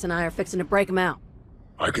 Mithrax and I are fixing to break them out.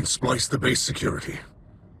 I can splice the base security,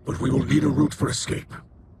 but we will need a route for escape.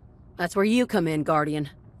 That's where you come in, Guardian.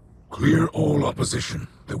 Clear all opposition,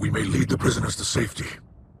 that we may lead the prisoners to safety.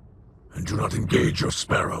 And do not engage your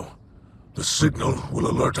Sparrow. The signal will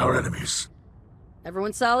alert our enemies.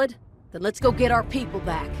 Everyone solid? Then let's go get our people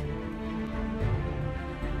back.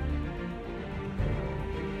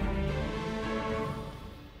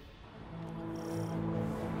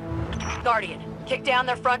 Guardian, kick down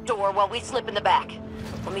their front door while we slip in the back.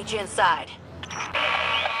 We'll meet you inside.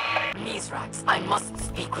 Mithrax, I must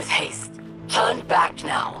speak with haste. Turn back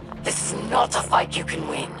now. This is not a fight you can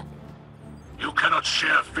win. You cannot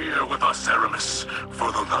share fear with us, Aramis,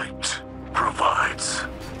 for the light provides.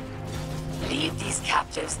 Leave these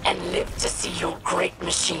captives and live to see your great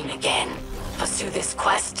machine again. Pursue this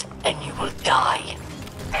quest, and you will die.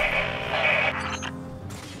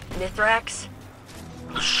 Mithrax?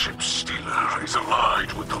 The ship stealer is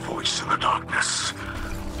allied with the voice in the darkness,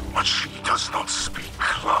 but she does not speak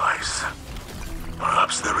lies.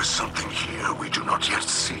 Perhaps there is something here we do not yet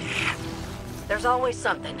see. There's always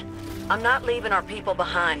something. I'm not leaving our people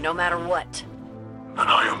behind, no matter what. And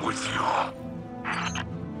I am with you.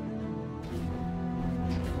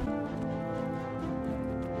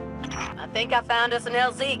 I think I found us an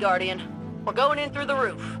LZ, Guardian. We're going in through the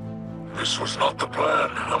roof. This was not the plan,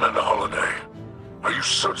 Amanda Holiday. Are you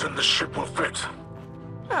certain the ship will fit?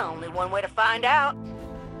 Only one way to find out.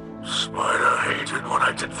 Spider hated when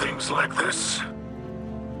I did things like this.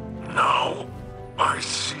 Now, I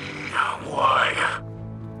see why.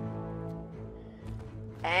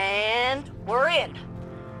 And we're in.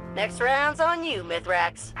 Next round's on you,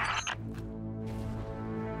 Mithrax.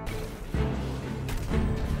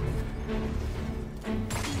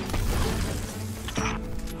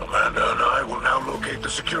 Amanda and I will now locate the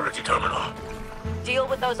security terminal. Deal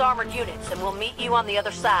with those armored units, and we'll meet you on the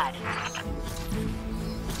other side.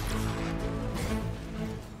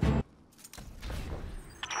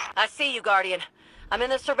 I see you, Guardian. I'm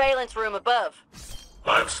in the surveillance room above.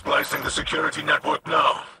 I'm splicing the security network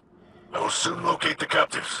now. I will soon locate the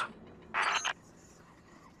captives.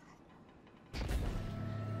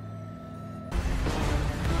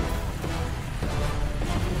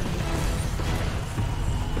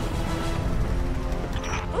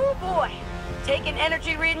 Oh boy! Taking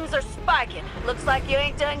energy readings are spiking. Looks like you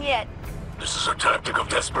ain't done yet. This is a tactic of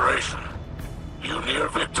desperation. You near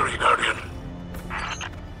victory, Guardian.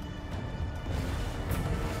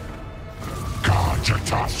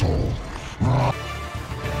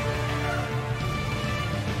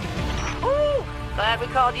 Ooh! Glad we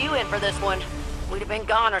called you in for this one. We'd have been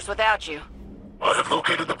goners without you. I have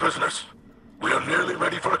located the prisoners. We are nearly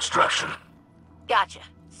ready for extraction. Gotcha.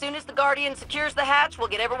 Soon as the Guardian secures the hatch, we'll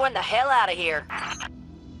get everyone the hell out of here.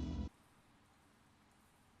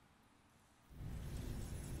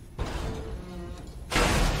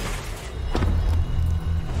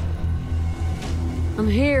 I'm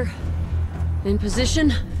here. In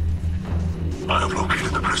position. I have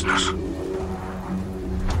located the prisoners.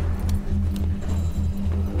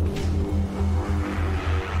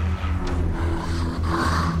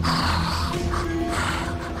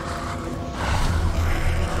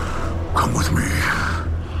 Come with me.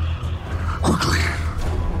 Quickly.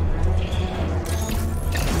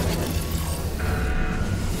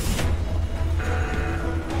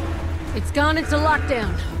 It's gone into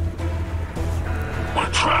lockdown.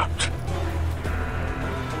 We're trapped.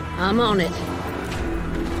 I'm on it.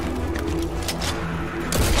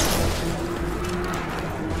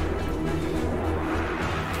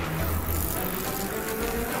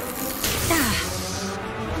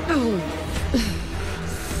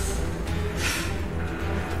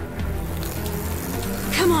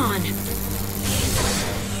 Come on.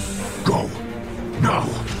 Go. Now.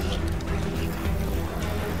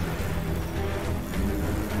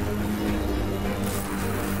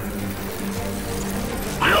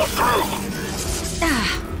 We are through.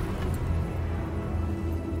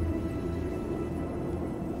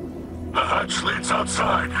 The hatch leads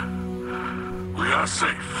outside. We are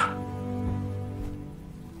safe.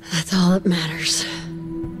 That's all that matters.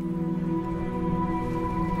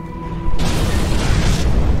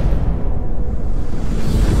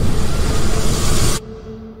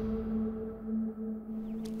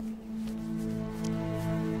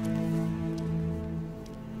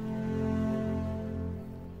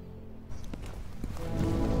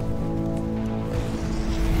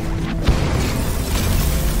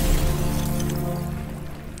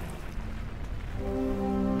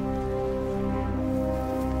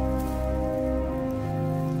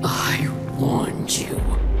 I warned you.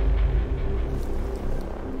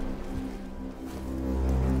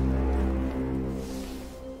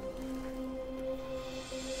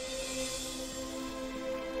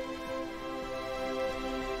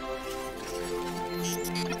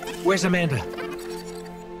 Where's Amanda?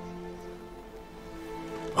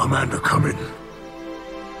 Amanda, come in.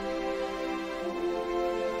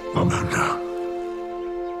 Amanda.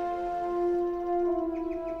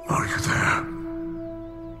 Are you there?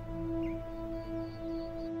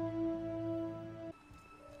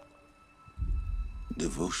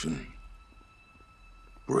 Devotion,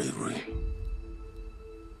 bravery,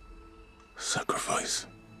 sacrifice.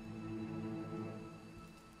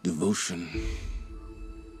 Devotion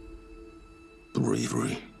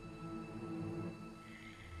Bravery.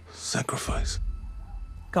 Sacrifice.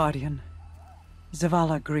 Guardian,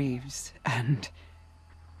 Zavala grieves, and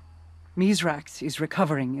Misrax is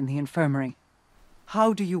recovering in the infirmary.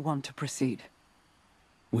 How do you want to proceed?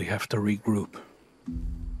 We have to regroup.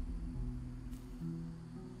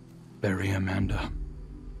 Bury Amanda.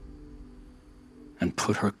 And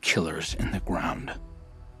put her killers in the ground.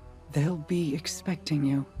 They'll be expecting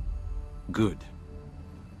you. Good.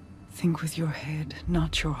 Think with your head,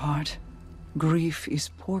 not your heart. Grief is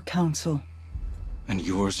poor counsel. And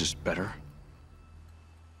yours is better?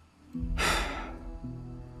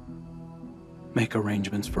 Make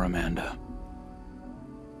arrangements for Amanda.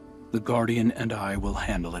 The Guardian and I will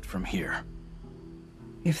handle it from here.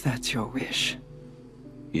 If that's your wish.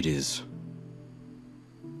 It is.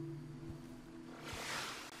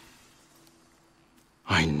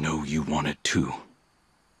 I know you want it too.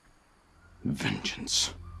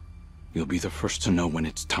 Vengeance. You'll be the first to know when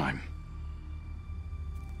it's time.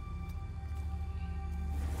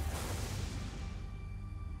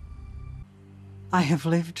 I have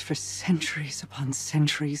lived for centuries upon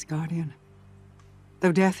centuries, Guardian.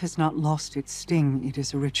 Though death has not lost its sting, it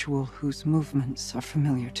is a ritual whose movements are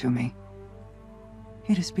familiar to me.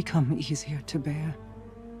 It has become easier to bear.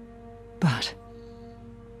 But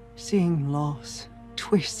seeing loss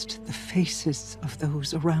twist the faces of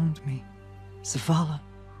those around me, Zavala,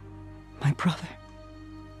 my brother,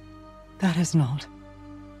 that is not.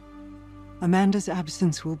 Amanda's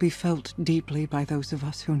absence will be felt deeply by those of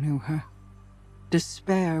us who knew her.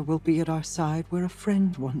 Despair will be at our side where a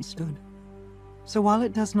friend once stood. So while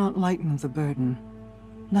it does not lighten the burden,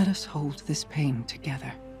 let us hold this pain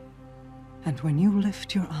together. And when you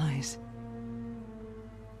lift your eyes,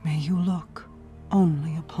 may you look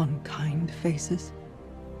only upon kind faces.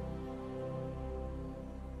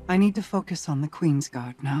 I need to focus on the Queen's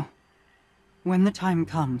Guard now. When the time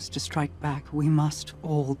comes to strike back, we must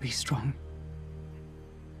all be strong.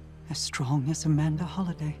 As strong as Amanda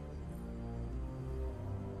Holliday.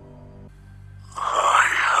 I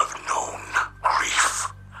have known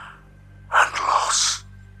grief and loss.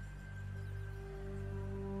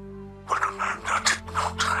 But Amanda did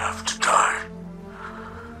not have to die.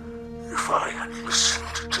 If I had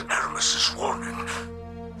listened to Hermes's warning...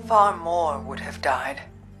 Far more would have died.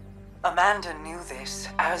 Amanda knew this,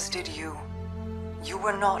 as did you. You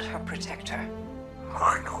were not her protector.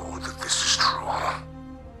 I know that this is true.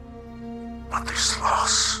 But this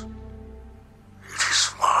loss... it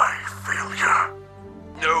is my failure.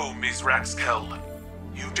 No, Ms. Raxkel.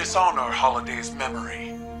 You dishonor Holliday's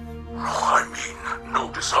memory. No, I mean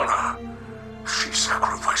no dishonor. She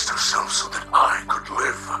sacrificed herself so that I could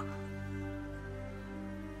live.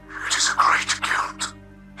 It is a great guilt.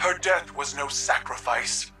 Her death was no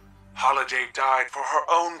sacrifice. Holliday died for her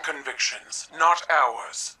own convictions, not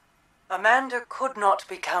ours. Amanda could not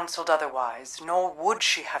be counseled otherwise, nor would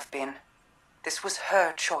she have been. This was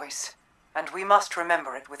her choice, and we must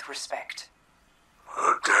remember it with respect.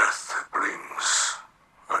 Her death brings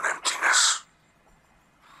an emptiness.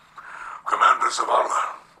 Commander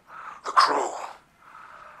Zavala, the Crow,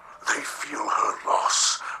 they feel her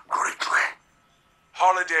loss greatly.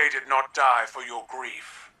 Holliday did not die for your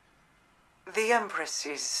grief. The Empress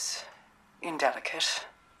is indelicate.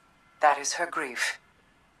 That is her grief.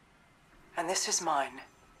 And this is mine.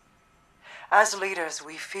 As leaders,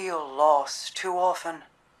 we feel loss too often.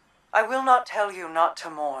 I will not tell you not to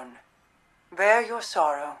mourn. Bear your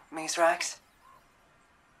sorrow, Misrax.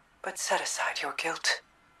 But set aside your guilt.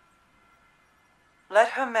 Let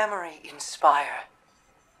her memory inspire.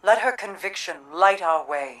 Let her conviction light our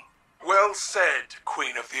way. Well said,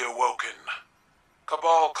 Queen of the Awoken.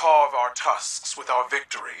 Cabal carve our tusks with our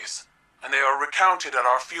victories, and they are recounted at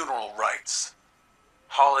our funeral rites.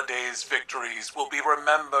 Holliday's victories will be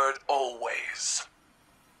remembered always.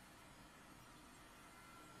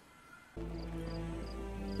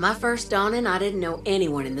 My first dawning, I didn't know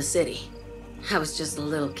anyone in the city. I was just a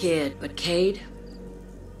little kid, but Cade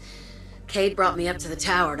brought me up to the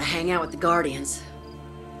tower to hang out with the Guardians.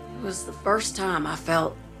 It was the first time I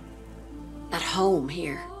felt at home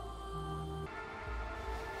here.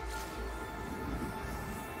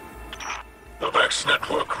 The Vex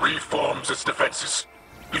network reforms its defenses.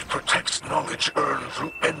 It protects knowledge earned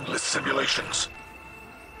through endless simulations.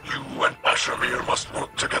 You and Ashamir must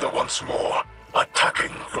work together once more,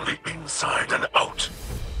 attacking from the inside and out.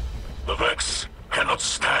 The Vex cannot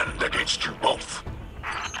stand against you both.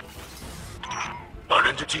 An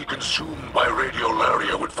entity consumed by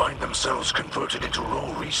radiolaria would find themselves converted into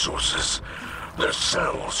raw resources. Their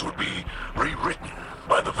cells would be rewritten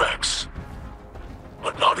by the Vex.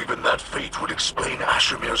 But not even that fate would explain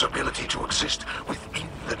Ashermir's ability to exist within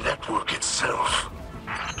the network itself.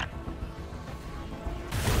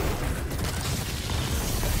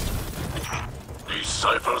 These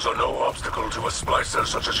ciphers are no obstacle to a splicer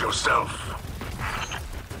such as yourself.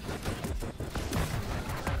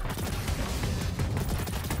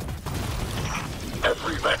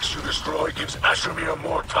 Every Vex you destroy gives Ashermir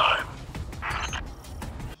more time.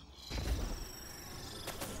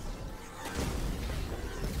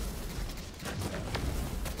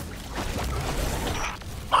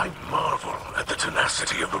 I marvel at the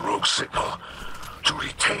tenacity of the rogue signal to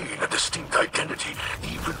retain a distinct identity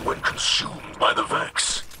even when consumed by the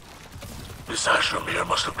Vex. This Ashermir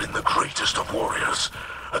must have been the greatest of warriors,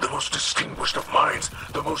 and the most distinguished of minds,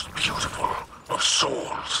 the most beautiful of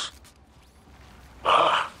souls.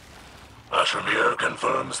 Ah, Ashermir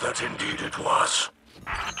confirms that indeed it was.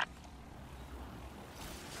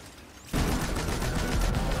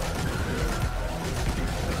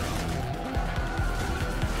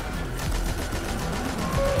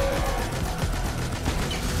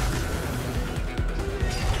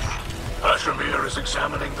 Ashermir is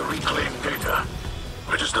examining the reclaimed data.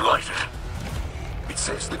 It is delighted. It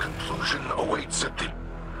says the conclusion awaits at the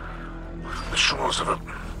shores of a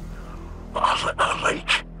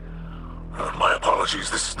lake? My apologies,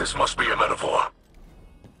 this must be a metaphor.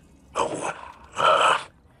 Oh,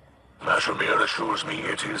 Ashermir assures me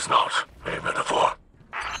it is not a metaphor.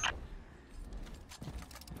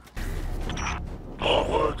 More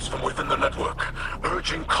words from within the network,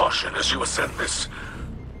 urging caution as you ascend this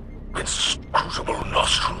inscrutable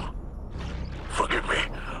nostrum. Forgive me,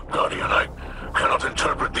 Guardian, I cannot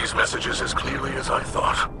interpret these messages as clearly as I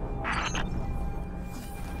thought.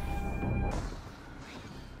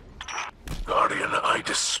 Guardian, I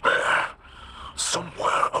despair.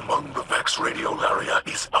 Somewhere among the Vex radiolaria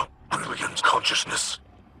is a brilliant consciousness.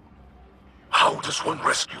 How does one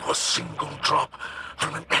rescue a single drop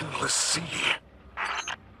from an endless sea?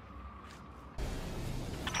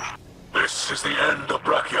 This is the end of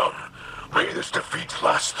Brachyon. May this defeat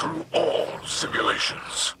last through all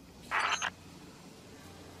simulations.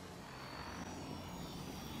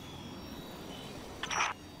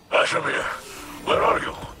 Ashermir, where are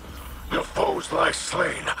you? Your foes lie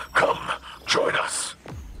slain. Come, join us.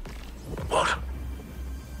 What?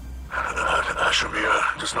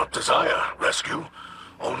 Ashermir does not desire rescue,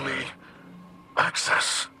 only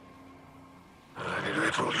access.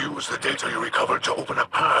 It will use the data you recovered to open a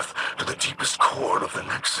path to the deepest core of the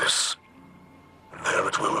Nexus. There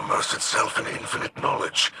it will immerse itself in infinite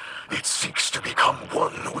knowledge. It seeks to become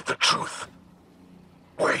one with the truth.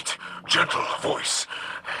 Wait, gentle voice.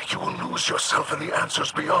 You will lose yourself in the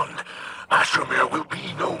answers beyond. Ashermir will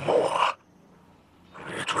be no more.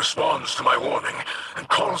 It responds to my warning and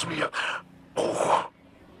calls me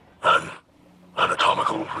an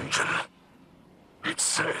anatomical region. It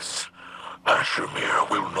says, Ashermir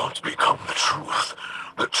will not become the truth.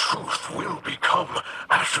 The truth will become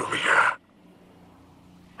Ashermir.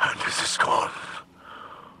 And it is gone.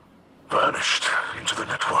 Vanished into the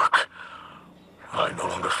network. I no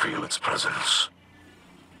longer feel its presence.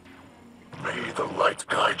 May the light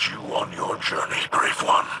guide you on your journey, brave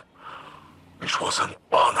one. It was an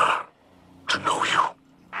honor to know you.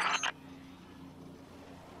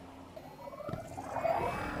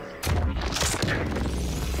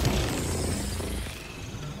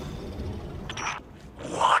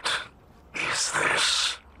 What is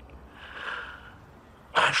this?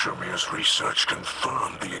 Ashermir's research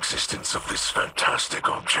confirmed the existence of this fantastic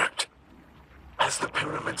object. As the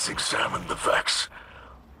pyramids examined the Vex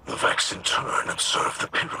in turn observed the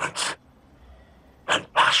pyramids. And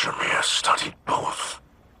Ashermir studied both.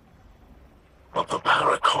 But the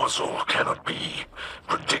paracausal cannot be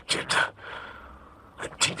predicted.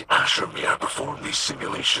 Did Ashermir perform these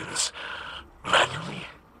simulations manually?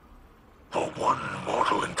 For one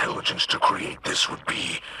mortal intelligence to create this would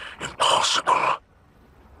be impossible.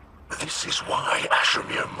 This is why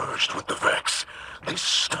Ashermir merged with the Vex. This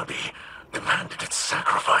study demanded its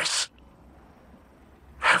sacrifice.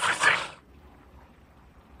 Everything.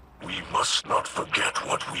 We must not forget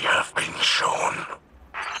what we have been shown.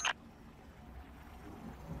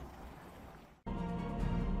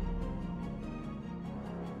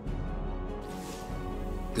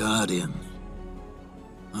 Guardian.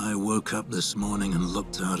 I woke up this morning and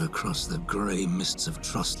looked out across the grey mists of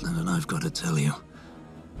Trustland, and I've got to tell you,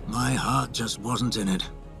 my heart just wasn't in it.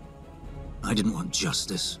 I didn't want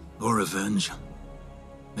justice or revenge.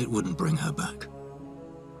 It wouldn't bring her back.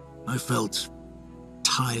 I felt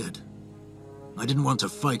tired. I didn't want to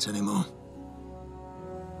fight anymore.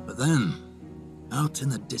 But then, out in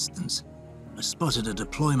the distance, I spotted a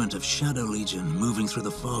deployment of Shadow Legion moving through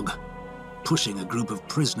the fog, pushing a group of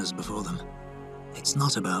prisoners before them. It's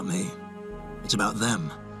not about me. It's about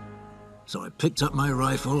them. So I picked up my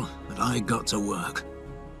rifle, and I got to work.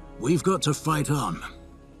 We've got to fight on.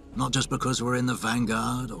 Not just because we're in the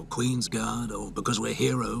Vanguard, or Queen's Guard, or because we're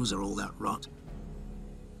heroes, or all that rot.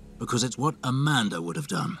 Because it's what Amanda would have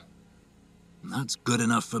done. And that's good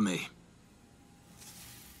enough for me.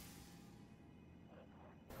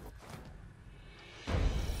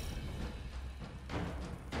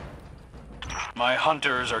 My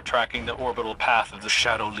hunters are tracking the orbital path of the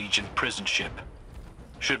Shadow Legion prison ship.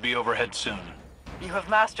 Should be overhead soon. You have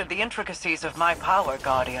mastered the intricacies of my power,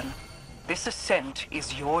 Guardian. This ascent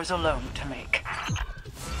is yours alone to make.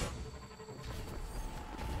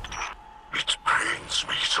 It pains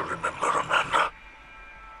me to remember, Amanda.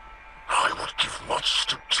 I would give much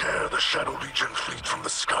to tear the Shadow Legion fleet from the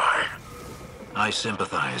sky. I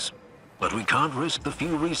sympathize, but we can't risk the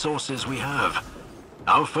few resources we have.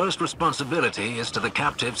 Our first responsibility is to the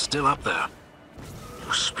captives still up there.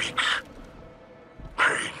 You speak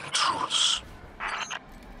pain truths.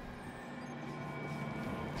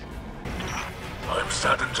 I'm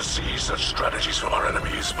saddened to see such strategies from our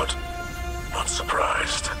enemies, but not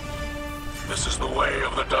surprised. This is the way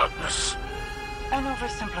of the darkness. An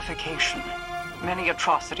oversimplification. Many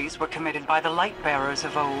atrocities were committed by the Lightbearers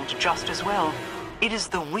of old just as well. It is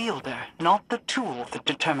the wielder, not the tool, that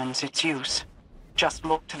determines its use. Just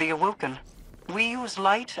look to the Awoken. We use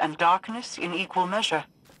light and darkness in equal measure,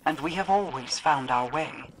 and we have always found our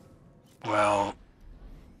way. Well,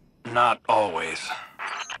 not always.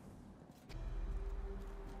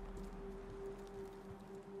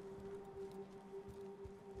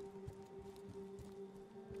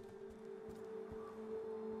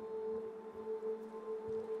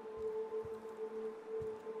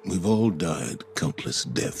 We've all died countless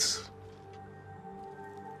deaths.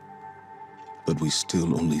 But we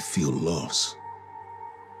still only feel loss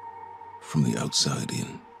from the outside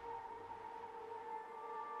in.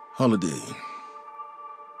 Holiday.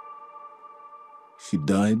 She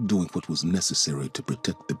died doing what was necessary to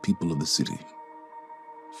protect the people of the city.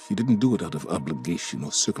 She didn't do it out of obligation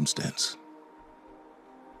or circumstance.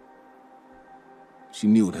 She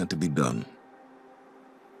knew it had to be done.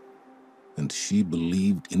 And she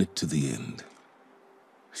believed in it to the end.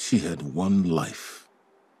 She had one life.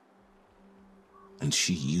 And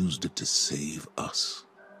she used it to save us.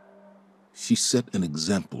 She set an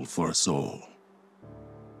example for us all.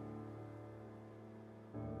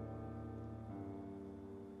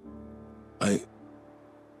 I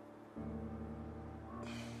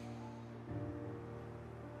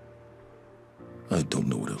don't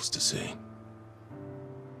know what else to say.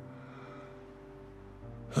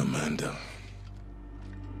 Amanda.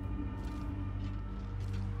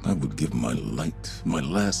 I would give my light, my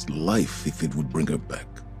last life, if it would bring her back.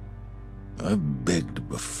 I've begged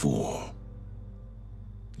before.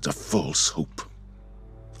 It's a false hope.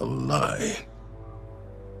 A lie.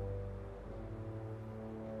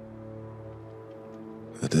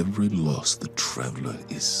 At every loss, the traveler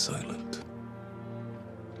is silent.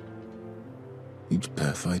 Each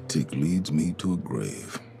path I take leads me to a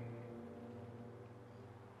grave.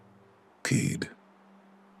 Cade.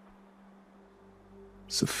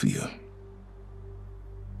 Sophia.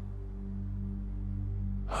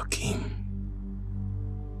 Hakim.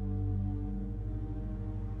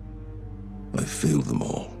 I failed them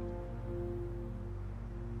all.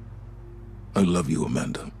 I love you,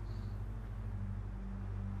 Amanda.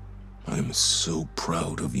 I'm so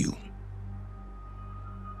proud of you.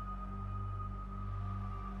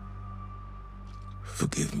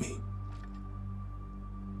 Forgive me.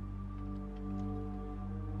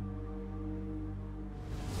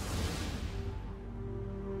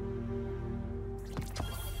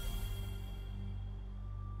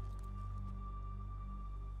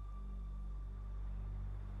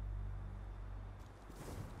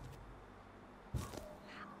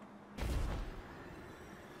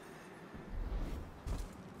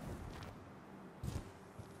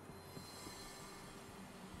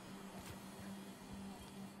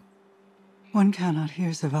 One cannot hear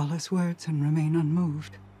Zavala's words and remain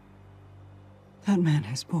unmoved. That man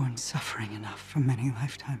has borne suffering enough for many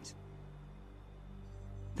lifetimes.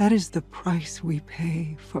 That is the price we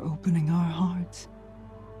pay for opening our hearts.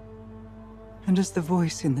 And as the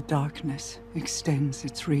voice in the darkness extends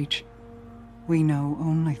its reach, we know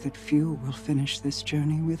only that few will finish this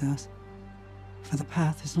journey with us, for the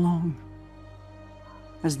path is long.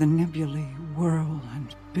 As the nebulae whirl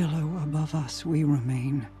and billow above us, we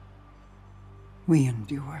remain. We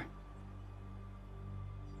endure.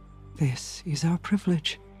 This is our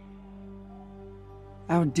privilege.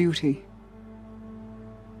 our duty,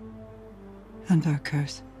 and our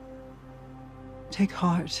curse. Take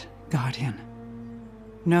heart, Guardian.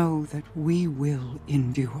 Know that we will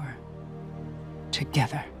endure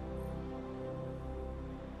together.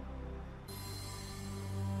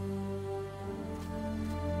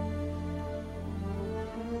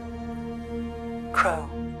 Crow.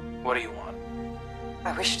 What do you want?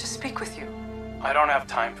 I wish to speak with you. I don't have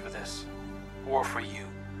time for this. Or for you.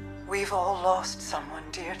 We've all lost someone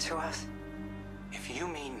dear to us. If you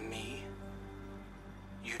mean me,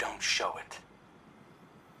 you don't show it.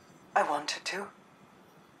 I wanted to.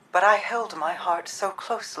 But I held my heart so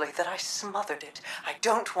closely that I smothered it. I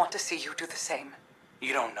don't want to see you do the same.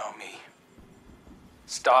 You don't know me.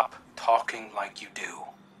 Stop talking like you do.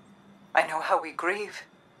 I know how we grieve.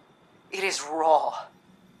 It is raw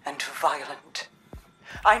and violent.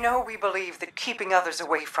 I know we believe that keeping others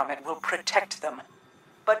away from it will protect them.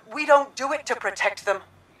 But we don't do it to protect them.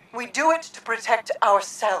 We do it to protect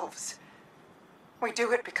ourselves. We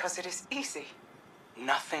do it because it is easy.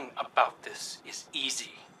 Nothing about this is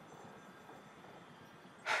easy.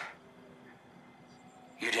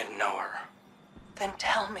 You didn't know her. Then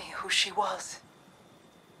tell me who she was.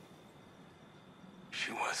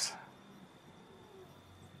 She was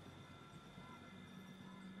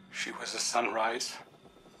a sunrise.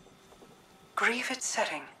 Grieve its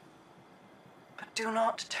setting, but do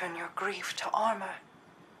not turn your grief to armor.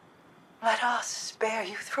 Let us bear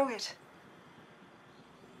you through it.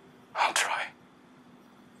 I'll try.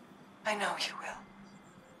 I know you will.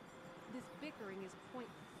 This bickering is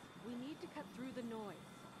pointless. We need to cut through the noise.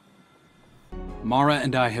 Mara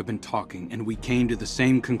and I have been talking, and we came to the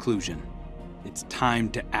same conclusion. It's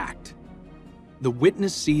time to act. The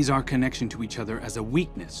witness sees our connection to each other as a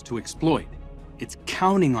weakness to exploit. It's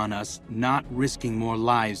counting on us not risking more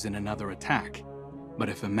lives in another attack. But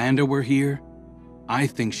if Amanda were here, I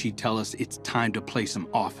think she'd tell us it's time to play some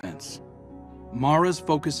offense. Mara's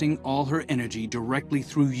focusing all her energy directly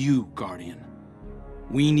through you, Guardian.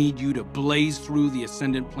 We need you to blaze through the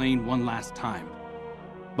Ascendant Plane one last time.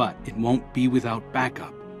 But it won't be without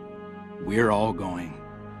backup. We're all going.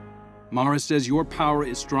 Mara says your power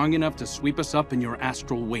is strong enough to sweep us up in your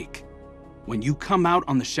astral wake. When you come out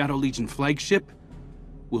on the Shadow Legion flagship,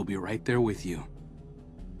 we'll be right there with you.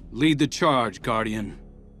 Lead the charge, Guardian.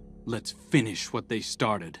 Let's finish what they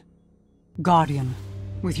started. Guardian,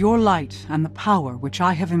 with your light and the power which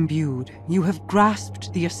I have imbued, you have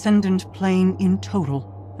grasped the Ascendant Plane in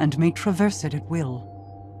total and may traverse it at will.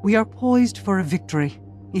 We are poised for a victory.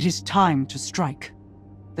 It is time to strike.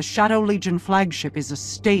 The Shadow Legion flagship is a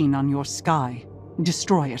stain on your sky.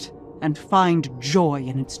 Destroy it, and find joy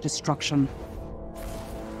in its destruction.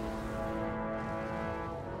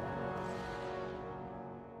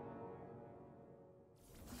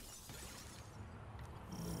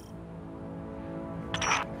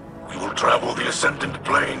 We will travel the Ascendant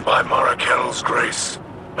Plane by Marakel's grace,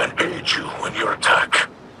 and aid you in your attack.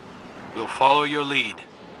 We'll follow your lead.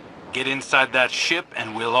 Get inside that ship,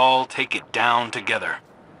 and we'll all take it down together.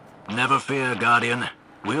 Never fear, Guardian.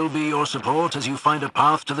 We'll be your support as you find a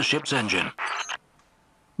path to the ship's engine.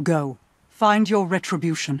 Go. Find your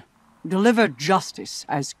retribution. Deliver justice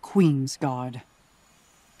as Queen's Guard.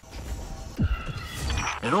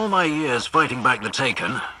 In all my years fighting back the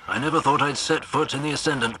Taken, I never thought I'd set foot in the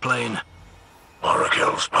Ascendant Plane.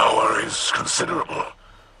 Marakel's power is considerable,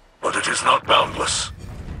 but it is not boundless.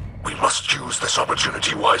 We must use this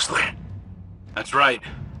opportunity wisely. That's right.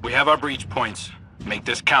 We have our breach points. Make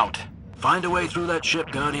this count. Find a way through that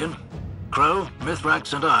ship, Guardian. Crow,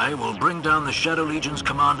 Mithrax, and I will bring down the Shadow Legion's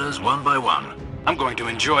commanders one by one. I'm going to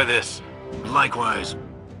enjoy this. Likewise.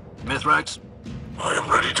 Mithrax? I am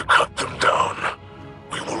ready to cut them down.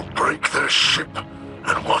 We will break their ship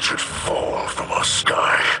and watch it fall from our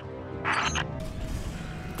sky.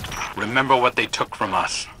 Remember what they took from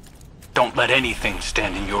us. Don't let anything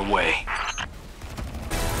stand in your way.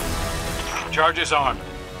 Charge is armed.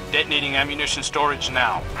 Detonating ammunition storage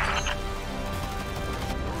now.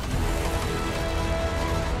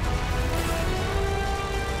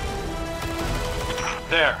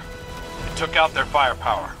 There. It took out their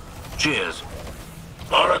firepower. Cheers.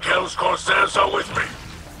 Marakel's Corsairs are with me.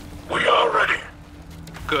 We are ready.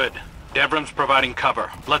 Good. Devrim's providing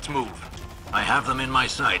cover. Let's move. I have them in my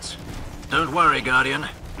sights. Don't worry, Guardian.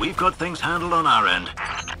 We've got things handled on our end.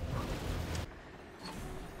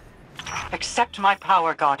 Accept my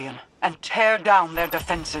power, Guardian, and tear down their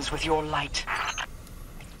defenses with your light.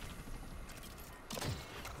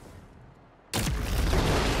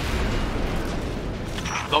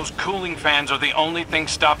 Those cooling fans are the only thing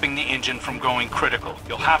stopping the engine from going critical.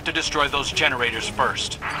 You'll have to destroy those generators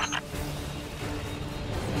first.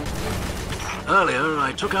 Earlier,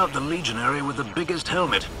 I took out the Legionary with the biggest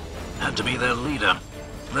helmet. Had to be their leader.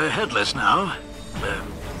 They're headless now,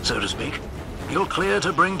 so to speak. You're clear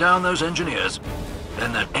to bring down those engineers.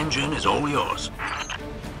 Then that engine is all yours.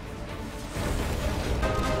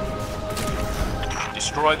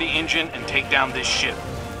 Destroy the engine and take down this ship.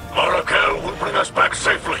 Marakel will bring us back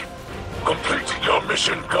safely. Complete your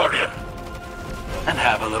mission, Guardian. And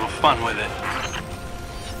have a little fun with it.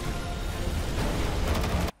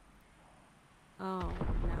 Oh,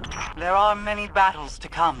 no. There are many battles to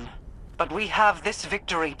come, but we have this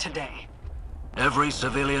victory today. Every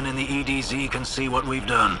civilian in the EDZ can see what we've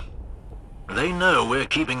done. They know we're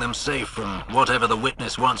keeping them safe from whatever the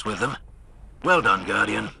Witness wants with them. Well done,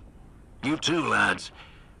 Guardian. You too, lads.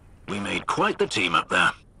 We made quite the team up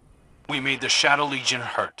there. We made the Shadow Legion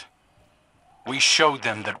hurt. We showed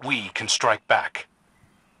them that we can strike back.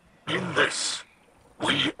 In this,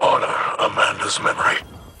 we honor Amanda's memory.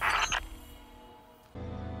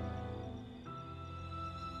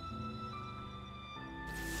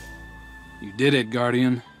 You did it,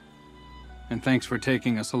 Guardian. And thanks for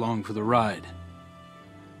taking us along for the ride.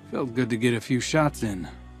 Felt good to get a few shots in.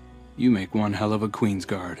 You make one hell of a Queen's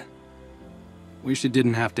Guard. Wish it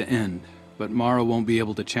didn't have to end, but Mara won't be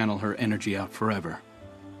able to channel her energy out forever.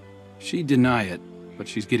 She'd deny it, but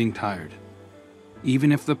she's getting tired.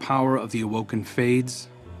 Even if the power of the Awoken fades,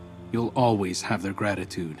 you'll always have their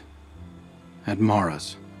gratitude. And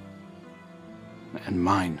Mara's. And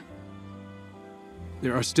mine.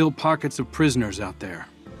 There are still pockets of prisoners out there.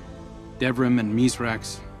 Devrim and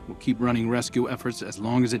Misrax will keep running rescue efforts as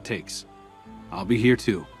long as it takes. I'll be here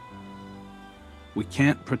too. We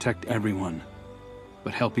can't protect everyone,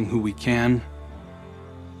 but helping who we can,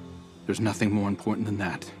 there's nothing more important than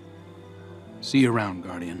that. See you around,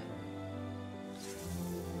 Guardian.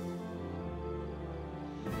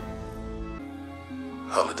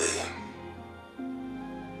 Holiday.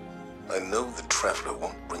 I know the Traveler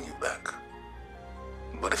won't bring you back.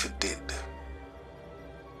 But if it did,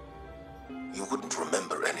 you wouldn't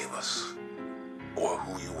remember any of us, or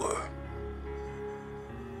who you were.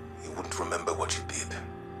 You wouldn't remember what you did.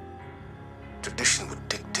 Tradition would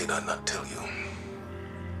dictate I not tell you.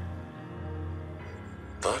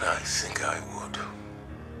 But I think I would.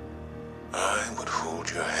 I would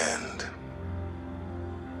hold your hand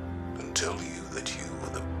and tell you that you were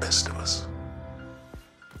the best of us.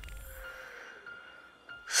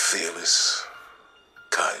 Fearless,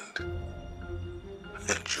 kind,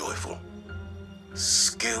 and joyful.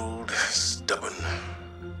 Skilled, stubborn,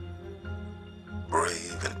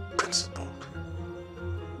 brave and principled,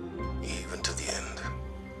 even to the end.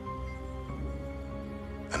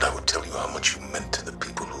 And I would tell you how much you meant to the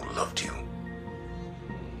people who loved you.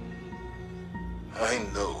 I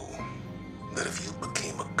know that if you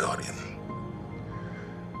became a Guardian,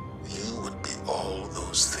 you would be all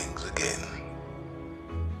those things again.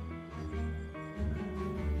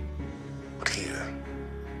 But here,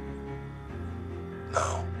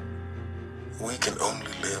 now, we can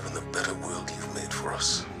only live in the better world you've made for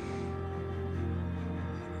us.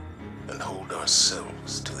 And hold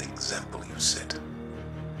ourselves to the example you set.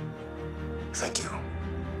 Thank you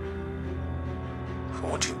for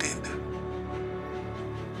what you did.